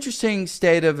it's an interesting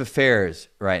state of affairs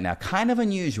right now, kind of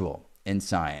unusual in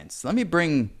science. Let me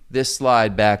bring this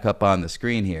slide back up on the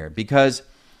screen here, because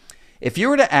if you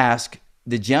were to ask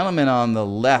the gentleman on the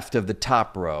left of the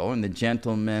top row and the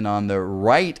gentleman on the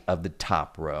right of the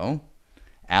top row,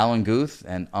 Alan Guth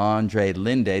and Andre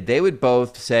Linde, they would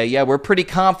both say, yeah, we're pretty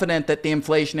confident that the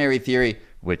inflationary theory,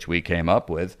 which we came up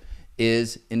with,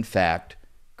 is in fact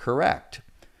correct.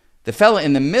 The fellow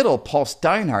in the middle, Paul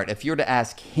Steinhardt, if you were to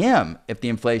ask him if the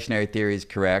inflationary theory is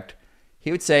correct,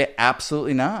 he would say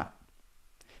absolutely not.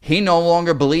 He no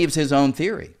longer believes his own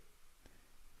theory.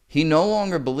 he no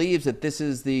longer believes that this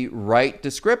is the right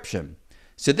description.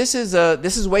 So this is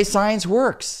the way science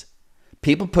works.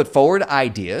 People put forward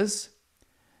ideas,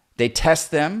 they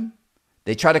test them,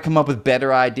 they try to come up with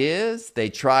better ideas, they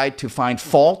try to find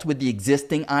fault with the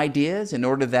existing ideas in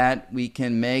order that we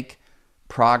can make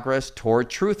progress toward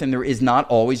truth. And there is not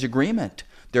always agreement.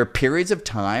 There are periods of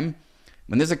time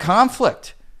when there's a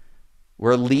conflict,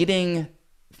 where leading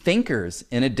thinkers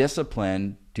in a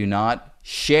discipline do not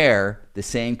share the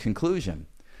same conclusion.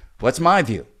 What's my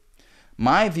view?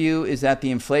 My view is that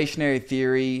the inflationary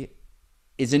theory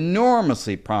is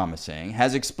enormously promising,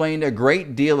 has explained a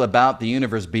great deal about the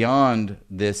universe beyond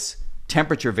this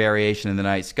temperature variation in the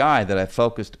night sky that I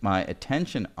focused my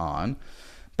attention on.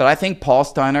 But I think Paul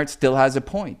Steinhardt still has a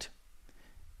point.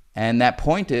 And that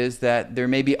point is that there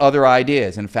may be other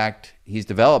ideas. In fact, he's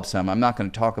developed some. I'm not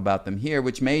going to talk about them here,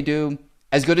 which may do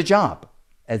as good a job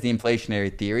as the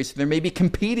inflationary theory. So there may be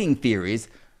competing theories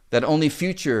that only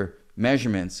future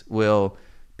measurements will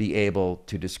be able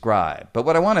to describe. But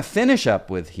what I want to finish up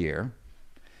with here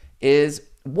is,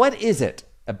 what is it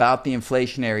about the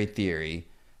inflationary theory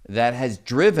that has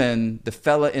driven the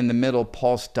fella in the middle,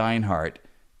 Paul Steinhardt,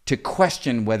 to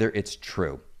question whether it's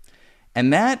true?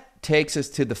 And that takes us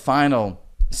to the final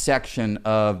section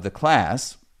of the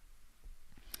class,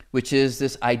 which is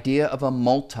this idea of a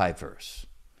multiverse,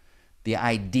 the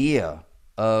idea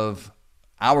of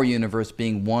our universe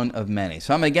being one of many.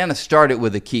 So I'm going to start it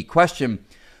with a key question.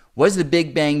 Was the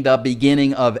Big Bang the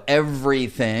beginning of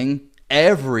everything?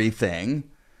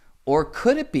 Or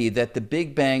could it be that the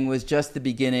Big Bang was just the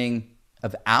beginning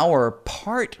of our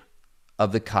part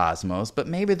of the cosmos, but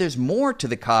maybe there's more to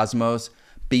the cosmos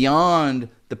beyond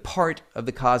the part of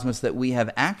the cosmos that we have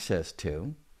access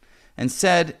to? And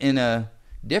said in a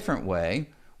different way,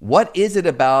 what is it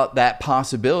about that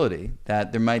possibility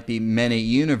that there might be many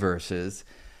universes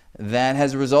that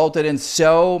has resulted in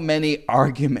so many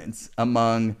arguments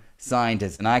among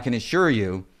scientists? And I can assure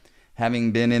you,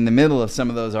 having been in the middle of some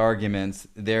of those arguments,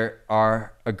 there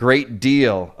are a great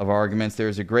deal of arguments.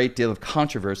 There's a great deal of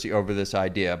controversy over this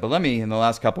idea. But let me, in the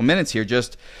last couple minutes here,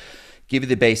 just give you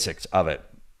the basics of it.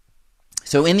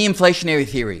 So in the inflationary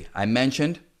theory, I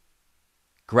mentioned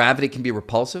gravity can be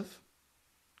repulsive.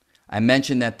 I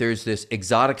mentioned that there's this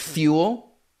exotic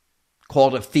fuel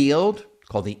called a field,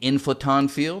 called the inflaton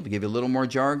field, to give you a little more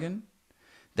jargon,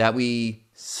 that we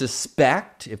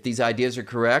suspect, if these ideas are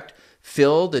correct,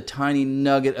 filled a tiny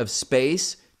nugget of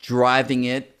space, driving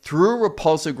it through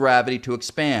repulsive gravity to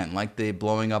expand, like the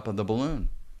blowing up of the balloon.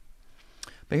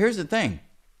 But here's the thing.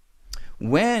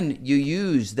 When you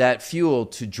use that fuel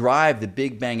to drive the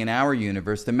Big Bang in our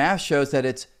universe, the math shows that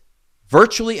it's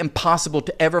virtually impossible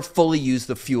to ever fully use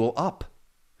the fuel up.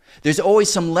 There's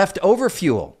always some leftover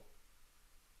fuel.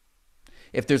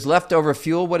 If there's leftover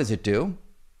fuel, what does it do?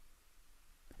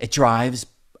 It drives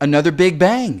another Big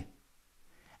Bang.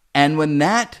 And when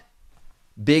that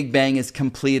Big Bang is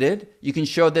completed, you can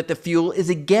show that the fuel is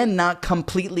again not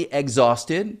completely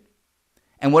exhausted.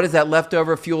 And what does that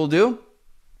leftover fuel do?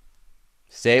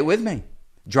 Say it with me.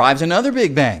 Drives another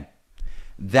Big Bang.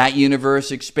 That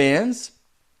universe expands.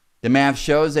 The math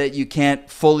shows that you can't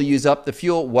fully use up the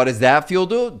fuel. What does that fuel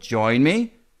do? Join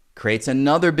me. Creates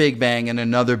another Big Bang and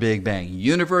another Big Bang.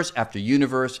 Universe after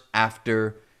universe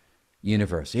after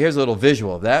universe. So here's a little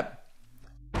visual of that.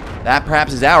 That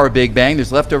perhaps is our Big Bang.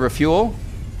 There's leftover fuel.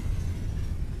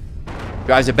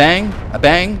 Drives a bang, a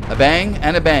bang, a bang,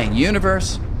 and a bang.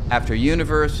 Universe after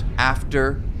universe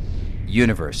after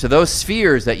universe. So those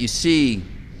spheres that you see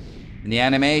in the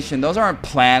animation, those aren't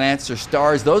planets or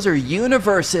stars. Those are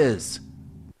universes.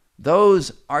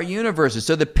 Those are universes.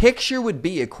 So the picture would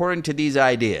be, according to these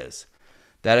ideas,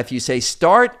 that if you say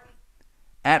start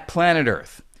at planet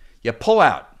Earth, you pull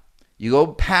out, you go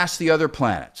past the other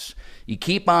planets, you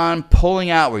keep on pulling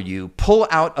outward, you pull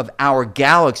out of our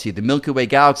galaxy, the Milky Way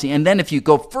galaxy, and then if you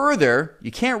go further,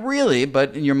 you can't really,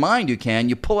 but in your mind you can,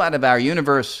 you pull out of our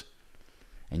universe,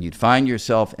 and you'd find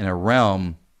yourself in a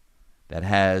realm that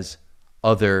has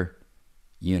other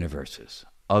universes.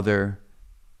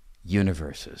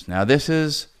 Now this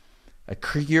is a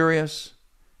curious,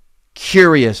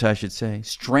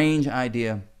 strange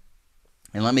idea.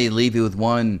 And let me leave you with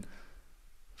one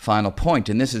final point.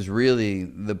 And this is really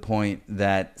the point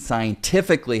that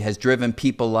scientifically has driven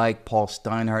people like Paul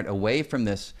Steinhardt away from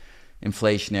this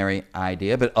inflationary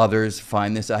idea, but others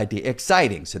find this idea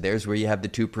exciting. So there's where you have the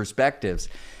two perspectives.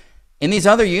 In these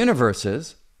other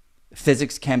universes,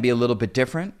 physics can be a little bit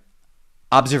different.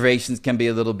 Observations can be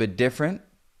a little bit different.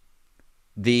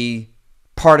 The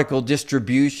particle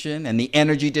distribution and the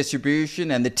energy distribution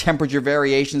and the temperature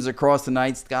variations across the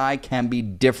night sky can be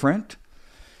different.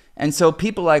 And so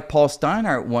people like Paul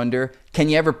Steinhardt wonder, can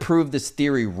you ever prove this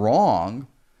theory wrong?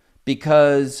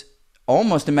 Because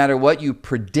almost no matter what you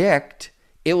predict,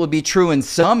 it will be true in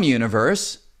some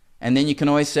universe. And then you can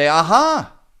always say,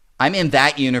 aha, I'm in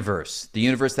that universe, the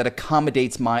universe that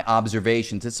accommodates my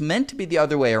observations. It's meant to be the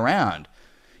other way around.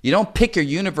 You don't pick your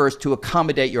universe to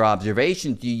accommodate your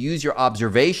observations. You use your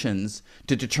observations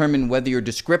to determine whether your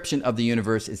description of the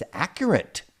universe is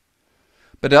accurate.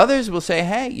 But others will say,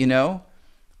 hey, you know,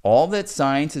 all that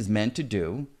science is meant to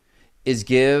do is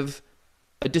give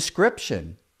a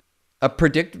description, a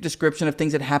predictive description of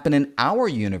things that happen in our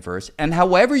universe. And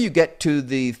however you get to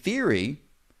the theory,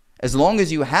 as long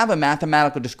as you have a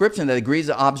mathematical description that agrees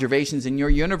with observations in your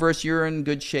universe, you're in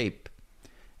good shape.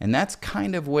 And that's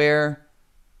kind of where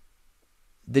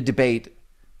the debate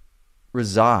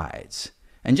resides.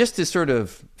 And just to sort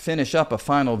of finish up a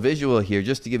final visual here,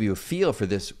 just to give you a feel for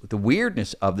this, the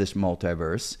weirdness of this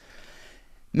multiverse,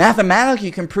 mathematically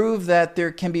you can prove that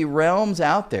there can be realms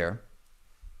out there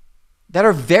that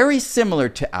are very similar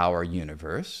to our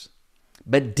universe,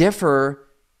 but differ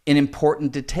in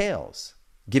important details.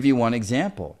 I'll give you one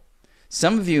example.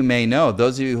 Some of you may know,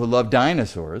 those of you who love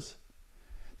dinosaurs,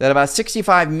 that about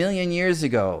 65 million years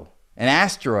ago, an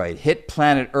asteroid hit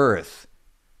planet Earth,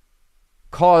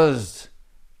 caused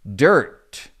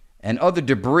dirt and other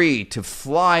debris to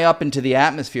fly up into the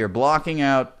atmosphere, blocking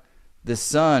out the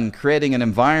sun, creating an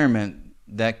environment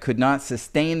that could not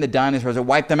sustain the dinosaurs or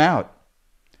wipe them out.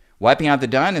 Wiping out the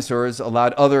dinosaurs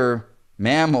allowed other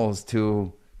mammals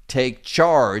to take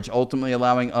charge, ultimately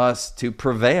allowing us to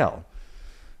prevail.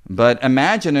 But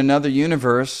imagine another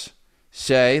universe,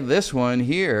 say this one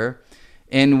here,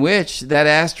 in which that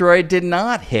asteroid did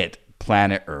not hit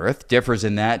planet Earth, differs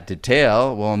in that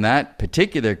detail. Well, in that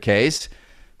particular case,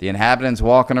 the inhabitants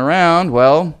walking around,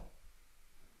 well,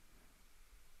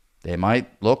 they might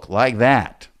look like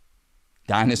that.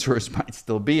 Dinosaurs might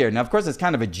still be here. Now, of course, it's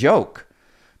kind of a joke,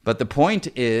 but the point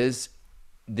is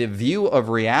the view of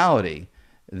reality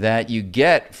that you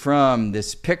get from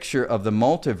this picture of the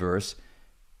multiverse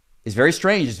is very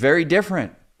strange. It's very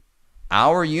different.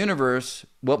 Our universe,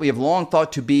 what we have long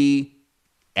thought to be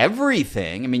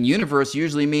everything, I mean, universe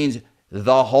usually means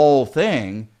the whole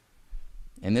thing.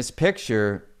 In this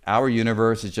picture, our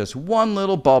universe is just one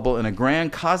little bubble in a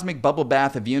grand cosmic bubble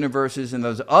bath of universes, and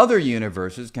those other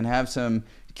universes can have some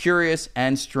curious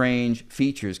and strange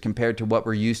features compared to what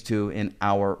we're used to in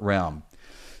our realm.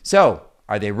 So,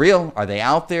 are they real? Are they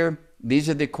out there? These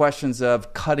are the questions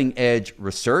of cutting-edge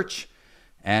research,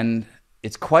 and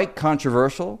it's quite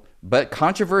controversial. But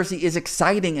controversy is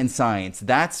exciting in science.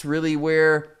 That's really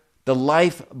where the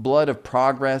lifeblood of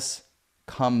progress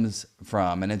comes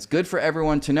from. And it's good for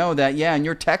everyone to know that, yeah, in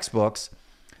your textbooks,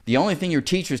 the only thing your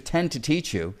teachers tend to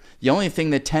teach you, the only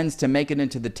thing that tends to make it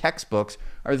into the textbooks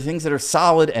are the things that are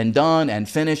solid and done and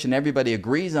finished and everybody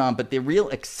agrees on. But the real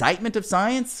excitement of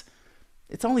science,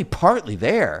 it's only partly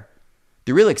there.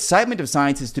 The real excitement of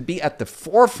science is to be at the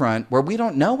forefront where we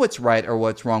don't know what's right or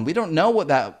what's wrong. We don't know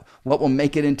what will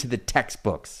make it into the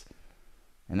textbooks.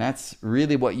 And that's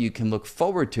really what you can look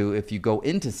forward to if you go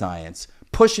into science,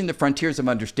 pushing the frontiers of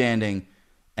understanding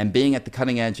and being at the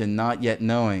cutting edge and not yet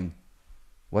knowing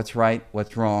what's right,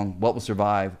 what's wrong, what will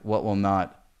survive, what will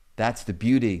not. That's the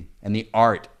beauty and the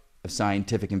art of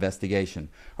scientific investigation.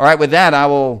 All right, with that, I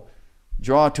will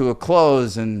draw to a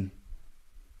close and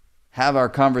have our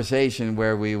conversation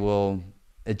where we will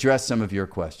address some of your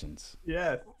questions.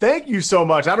 Yeah, thank you so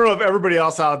much. I don't know if everybody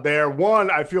else out there, one,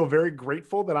 I feel very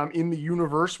grateful that I'm in the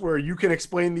universe where you can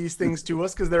explain these things to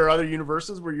us, because there are other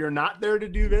universes where you're not there to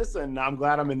do this, and I'm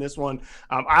glad I'm in this one.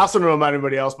 I also don't know about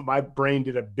anybody else, but my brain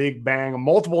did a big bang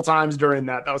multiple times during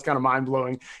that. That was kind of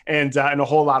mind-blowing and a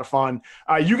whole lot of fun.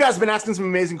 You guys have been asking some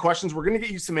amazing questions. We're going to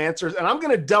get you some answers, and I'm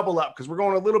going to double up because we're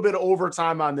going a little bit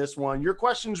overtime on this one. Your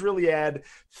questions really add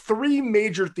three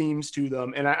major themes to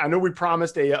them, and I know we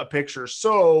promised a picture.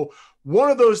 So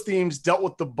one of those themes dealt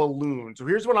with the balloon. So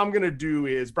here's what I'm going to do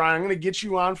is, Brian, I'm going to get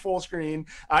you on full screen.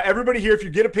 Everybody here, if you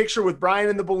get a picture with Brian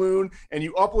and the balloon and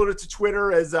you upload it to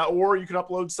Twitter or you can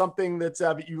upload something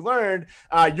that you learned,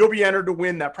 you'll be entered to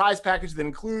win that prize package that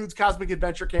includes Cosmic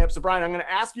Adventure Camp. So Brian, I'm going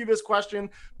to ask you this question,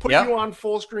 put you on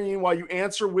full screen while you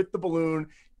answer with the balloon.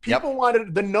 People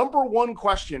wanted the number one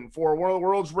question for one of the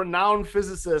world's renowned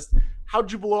physicists. How'd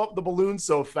you blow up the balloon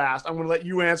so fast? I'm going to let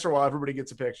you answer while everybody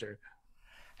gets a picture.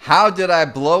 How did I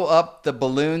blow up the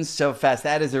balloon so fast?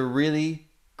 That is a really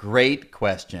great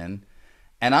question.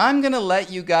 And I'm going to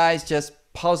let you guys just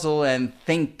puzzle and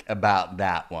think about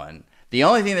that one. The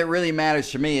only thing that really matters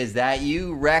to me is that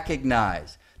you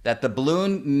recognize that the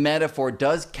balloon metaphor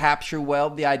does capture well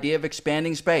the idea of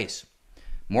expanding space.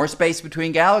 More space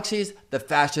between galaxies, the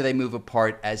faster they move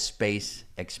apart as space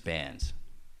expands.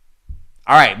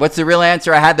 All right, what's the real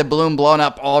answer? I had the balloon blown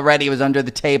up already. It was under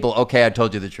the table. Okay, I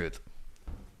told you the truth.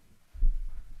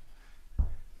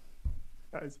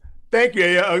 Thank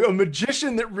you. A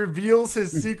magician that reveals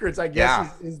his secrets, I guess,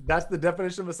 that's the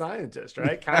definition of a scientist,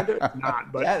 right? Kind of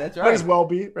not, but yeah, that's right. Might as well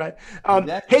be, right?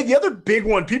 Exactly. Hey, the other big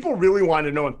one people really want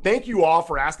to know, and thank you all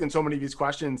for asking so many of these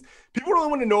questions. People really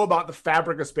want to know about the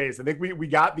fabric of space. I think we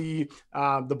got the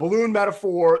balloon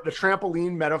metaphor, the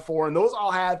trampoline metaphor, and those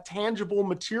all have tangible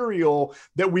material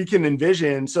that we can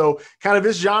envision. So kind of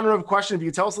this genre of question, if you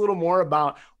could tell us a little more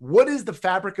about what is the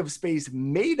fabric of space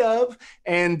made of,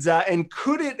 and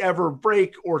could it ever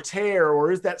break or tear,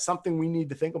 or is that something we need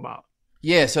to think about?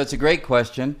 Yeah, so it's a great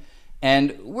question.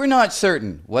 And we're not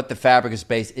certain what the fabric of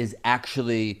space is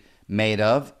actually made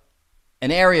of. An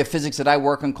area of physics that I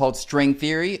work on called string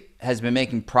theory has been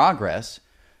making progress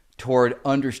toward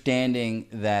understanding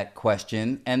that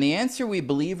question. And the answer, we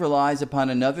believe, relies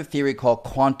upon another theory called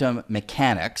quantum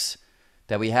mechanics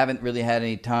that we haven't really had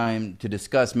any time to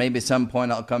discuss. Maybe at some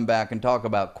point I'll come back and talk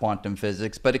about quantum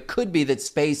physics, but it could be that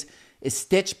space is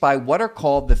stitched by what are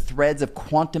called the threads of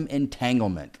quantum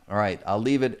entanglement. All right, I'll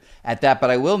leave it at that, but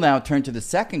I will now turn to the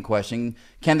second question.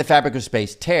 Can the fabric of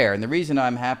space tear? And the reason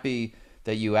I'm happy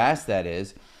that you asked that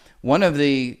is one of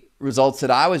the results that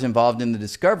I was involved in the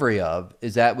discovery of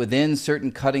is that within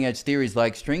certain cutting edge theories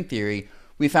like string theory,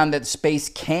 we found that space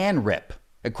can rip.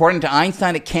 According to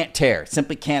Einstein, it can't tear, it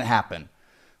simply can't happen.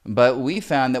 But we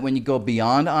found that when you go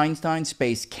beyond Einstein,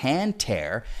 space can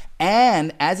tear,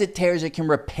 and as it tears, it can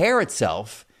repair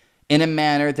itself in a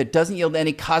manner that doesn't yield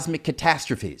any cosmic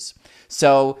catastrophes.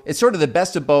 So it's sort of the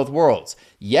best of both worlds.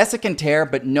 Yes, it can tear,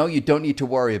 but no, you don't need to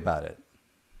worry about it.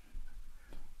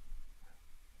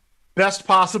 Best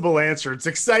possible answer. It's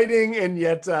exciting and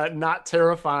yet not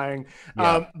terrifying.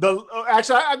 Yeah.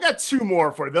 Actually, I've got two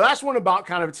more for you. The last one about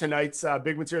kind of tonight's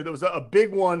big material. There was a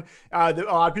big one that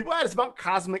a lot of people had. It's about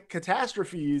cosmic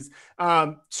catastrophes.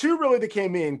 Two really that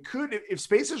came in. If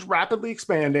space is rapidly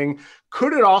expanding,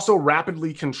 could it also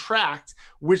rapidly contract?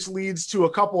 Which leads to a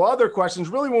couple other questions.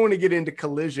 Really want to get into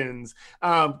collisions.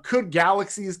 Could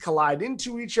galaxies collide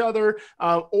into each other?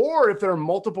 Or if there are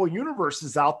multiple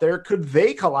universes out there, could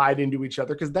they collide into each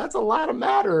other? Because that's a lot of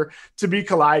matter to be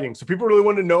colliding. So people really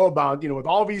want to know about, with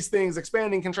all these things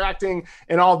expanding, contracting,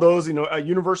 and all those,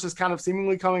 universes kind of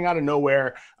seemingly coming out of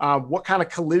nowhere. What kind of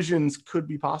collisions could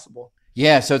be possible?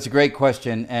 Yeah, so it's a great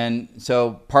question. And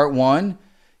so part one,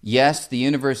 yes, the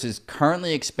universe is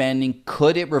currently expanding.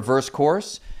 Could it reverse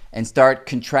course and start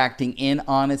contracting in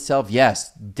on itself?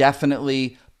 Yes,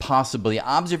 definitely, possibly.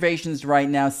 Observations right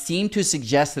now seem to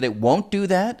suggest that it won't do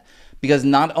that because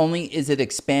not only is it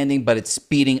expanding, but it's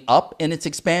speeding up in its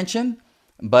expansion.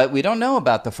 But we don't know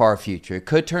about the far future. It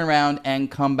could turn around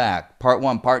and come back. Part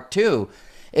one. Part two,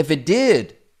 if it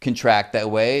did contract that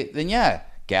way, then yeah,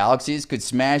 galaxies could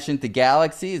smash into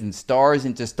galaxies and stars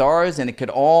into stars, and it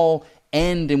could all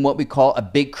end in what we call a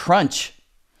big crunch.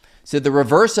 So the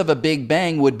reverse of a big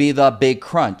bang would be the big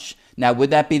crunch. Now, would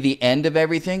that be the end of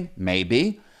everything?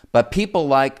 Maybe. But people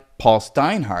like Paul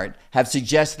Steinhardt have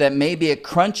suggested that maybe it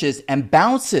crunches and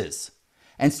bounces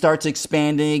and starts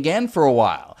expanding again for a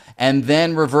while and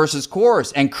then reverses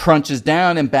course and crunches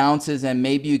down and bounces, and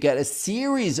maybe you get a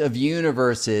series of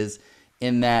universes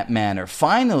in that manner.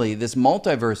 Finally, this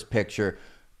multiverse picture,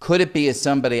 could it be, as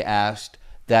somebody asked,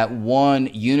 that one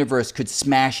universe could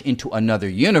smash into another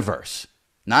universe?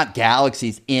 Not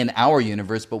galaxies in our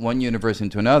universe, but one universe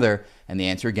into another. And the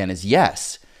answer again is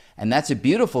yes. And that's a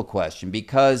beautiful question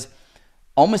because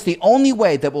almost the only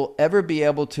way that we'll ever be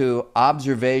able to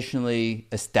observationally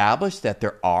establish that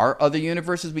there are other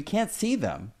universes, we can't see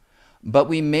them, but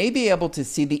we may be able to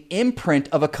see the imprint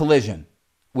of a collision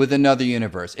with another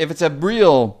universe. If it's a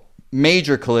real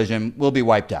major collision, we'll be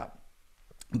wiped out.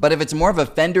 But if it's more of a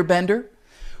fender bender,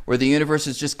 where the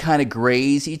universes just kind of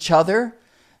graze each other,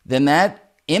 then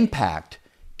that impact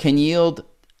can yield,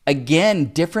 again,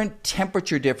 different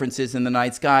temperature differences in the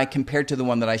night sky compared to the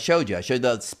one that I showed you. I showed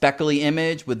the speckly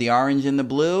image with the orange and the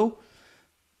blue.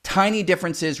 Tiny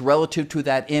differences relative to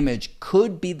that image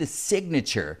could be the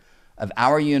signature of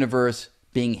our universe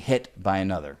being hit by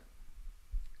another.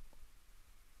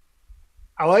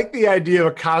 I like the idea of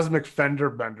a cosmic fender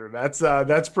bender.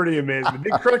 That's pretty amazing. The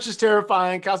Big Crunch is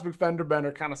terrifying. Cosmic fender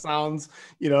bender kind of sounds,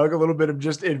 like a little bit of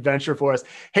just adventure for us.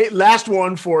 Hey, last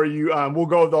one for you. We'll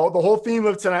go. The whole theme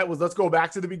of tonight was let's go back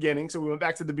to the beginning. So we went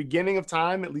back to the beginning of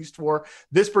time, at least for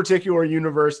this particular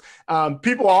universe.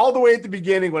 People all the way at the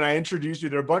beginning when I introduced you,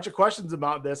 there are a bunch of questions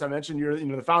about this. I mentioned you're,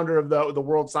 the founder of the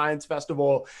World Science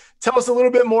Festival. Tell us a little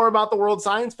bit more about the World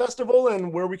Science Festival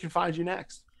and where we can find you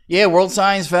next. Yeah, World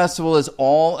Science Festival is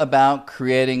all about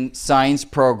creating science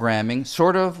programming,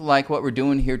 sort of like what we're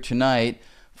doing here tonight,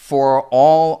 for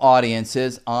all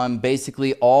audiences on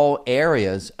basically all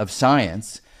areas of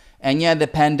science. And yeah, the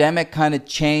pandemic kind of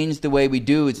changed the way we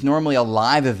do. It's normally a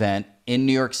live event in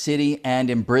New York City and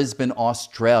in Brisbane,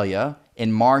 Australia,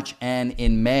 in March and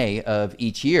in May of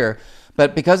each year.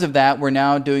 But because of that, we're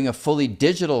now doing a fully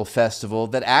digital festival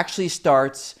that actually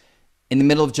starts in the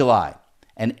middle of July.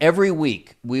 And every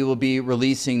week we will be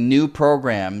releasing new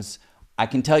programs. I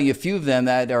can tell you a few of them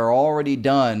that are already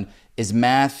done. Is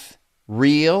math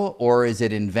real or is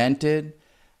it invented?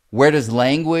 Where does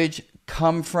language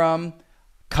come from?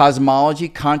 Cosmology,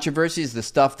 controversies, the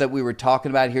stuff that we were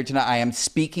talking about here tonight. I am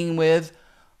speaking with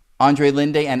Andre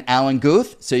Linde and Alan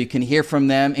Guth, so you can hear from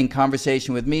them in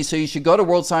conversation with me. So you should go to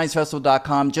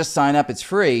worldsciencefestival.com, just sign up, it's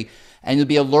free, and you'll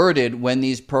be alerted when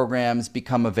these programs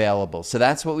become available. So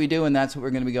that's what we do, and that's what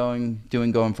we're going to be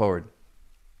doing going forward.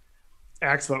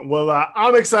 Excellent. Well,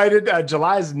 I'm excited.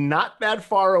 July is not that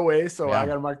far away, so Yeah. I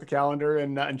got to mark the calendar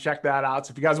and check that out.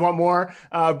 So if you guys want more,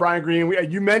 Brian Greene,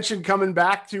 you mentioned coming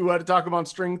back to talk about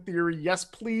string theory. Yes,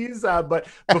 please. But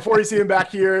before you see him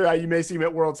back here, you may see him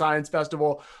at World Science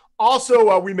Festival.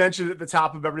 Also, we mentioned at the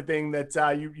top of everything that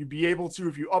you'd be able to,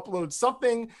 if you upload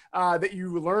something that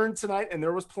you learned tonight, and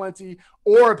there was plenty,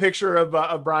 or a picture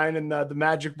of Brian and the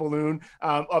magic balloon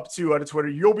up to Twitter,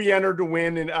 you'll be entered to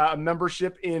win a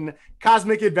membership in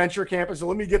Cosmic Adventure Campus. So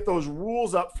let me get those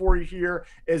rules up for you here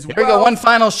as well. Here we go. One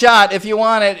final shot if you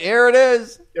want it. Here it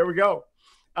is. There we go.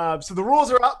 So the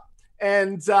rules are up.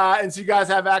 And so you guys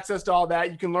have access to all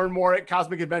that. You can learn more at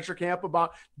Cosmic Adventure Camp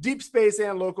about deep space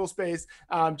and local space.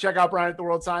 Check out Brian at the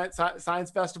World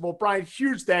Science Festival. Brian,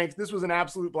 huge thanks. This was an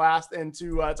absolute blast. And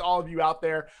to all of you out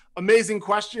there, amazing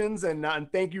questions. And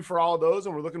thank you for all of those.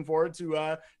 And we're looking forward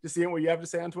to seeing what you have to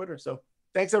say on Twitter. So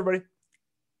thanks, everybody.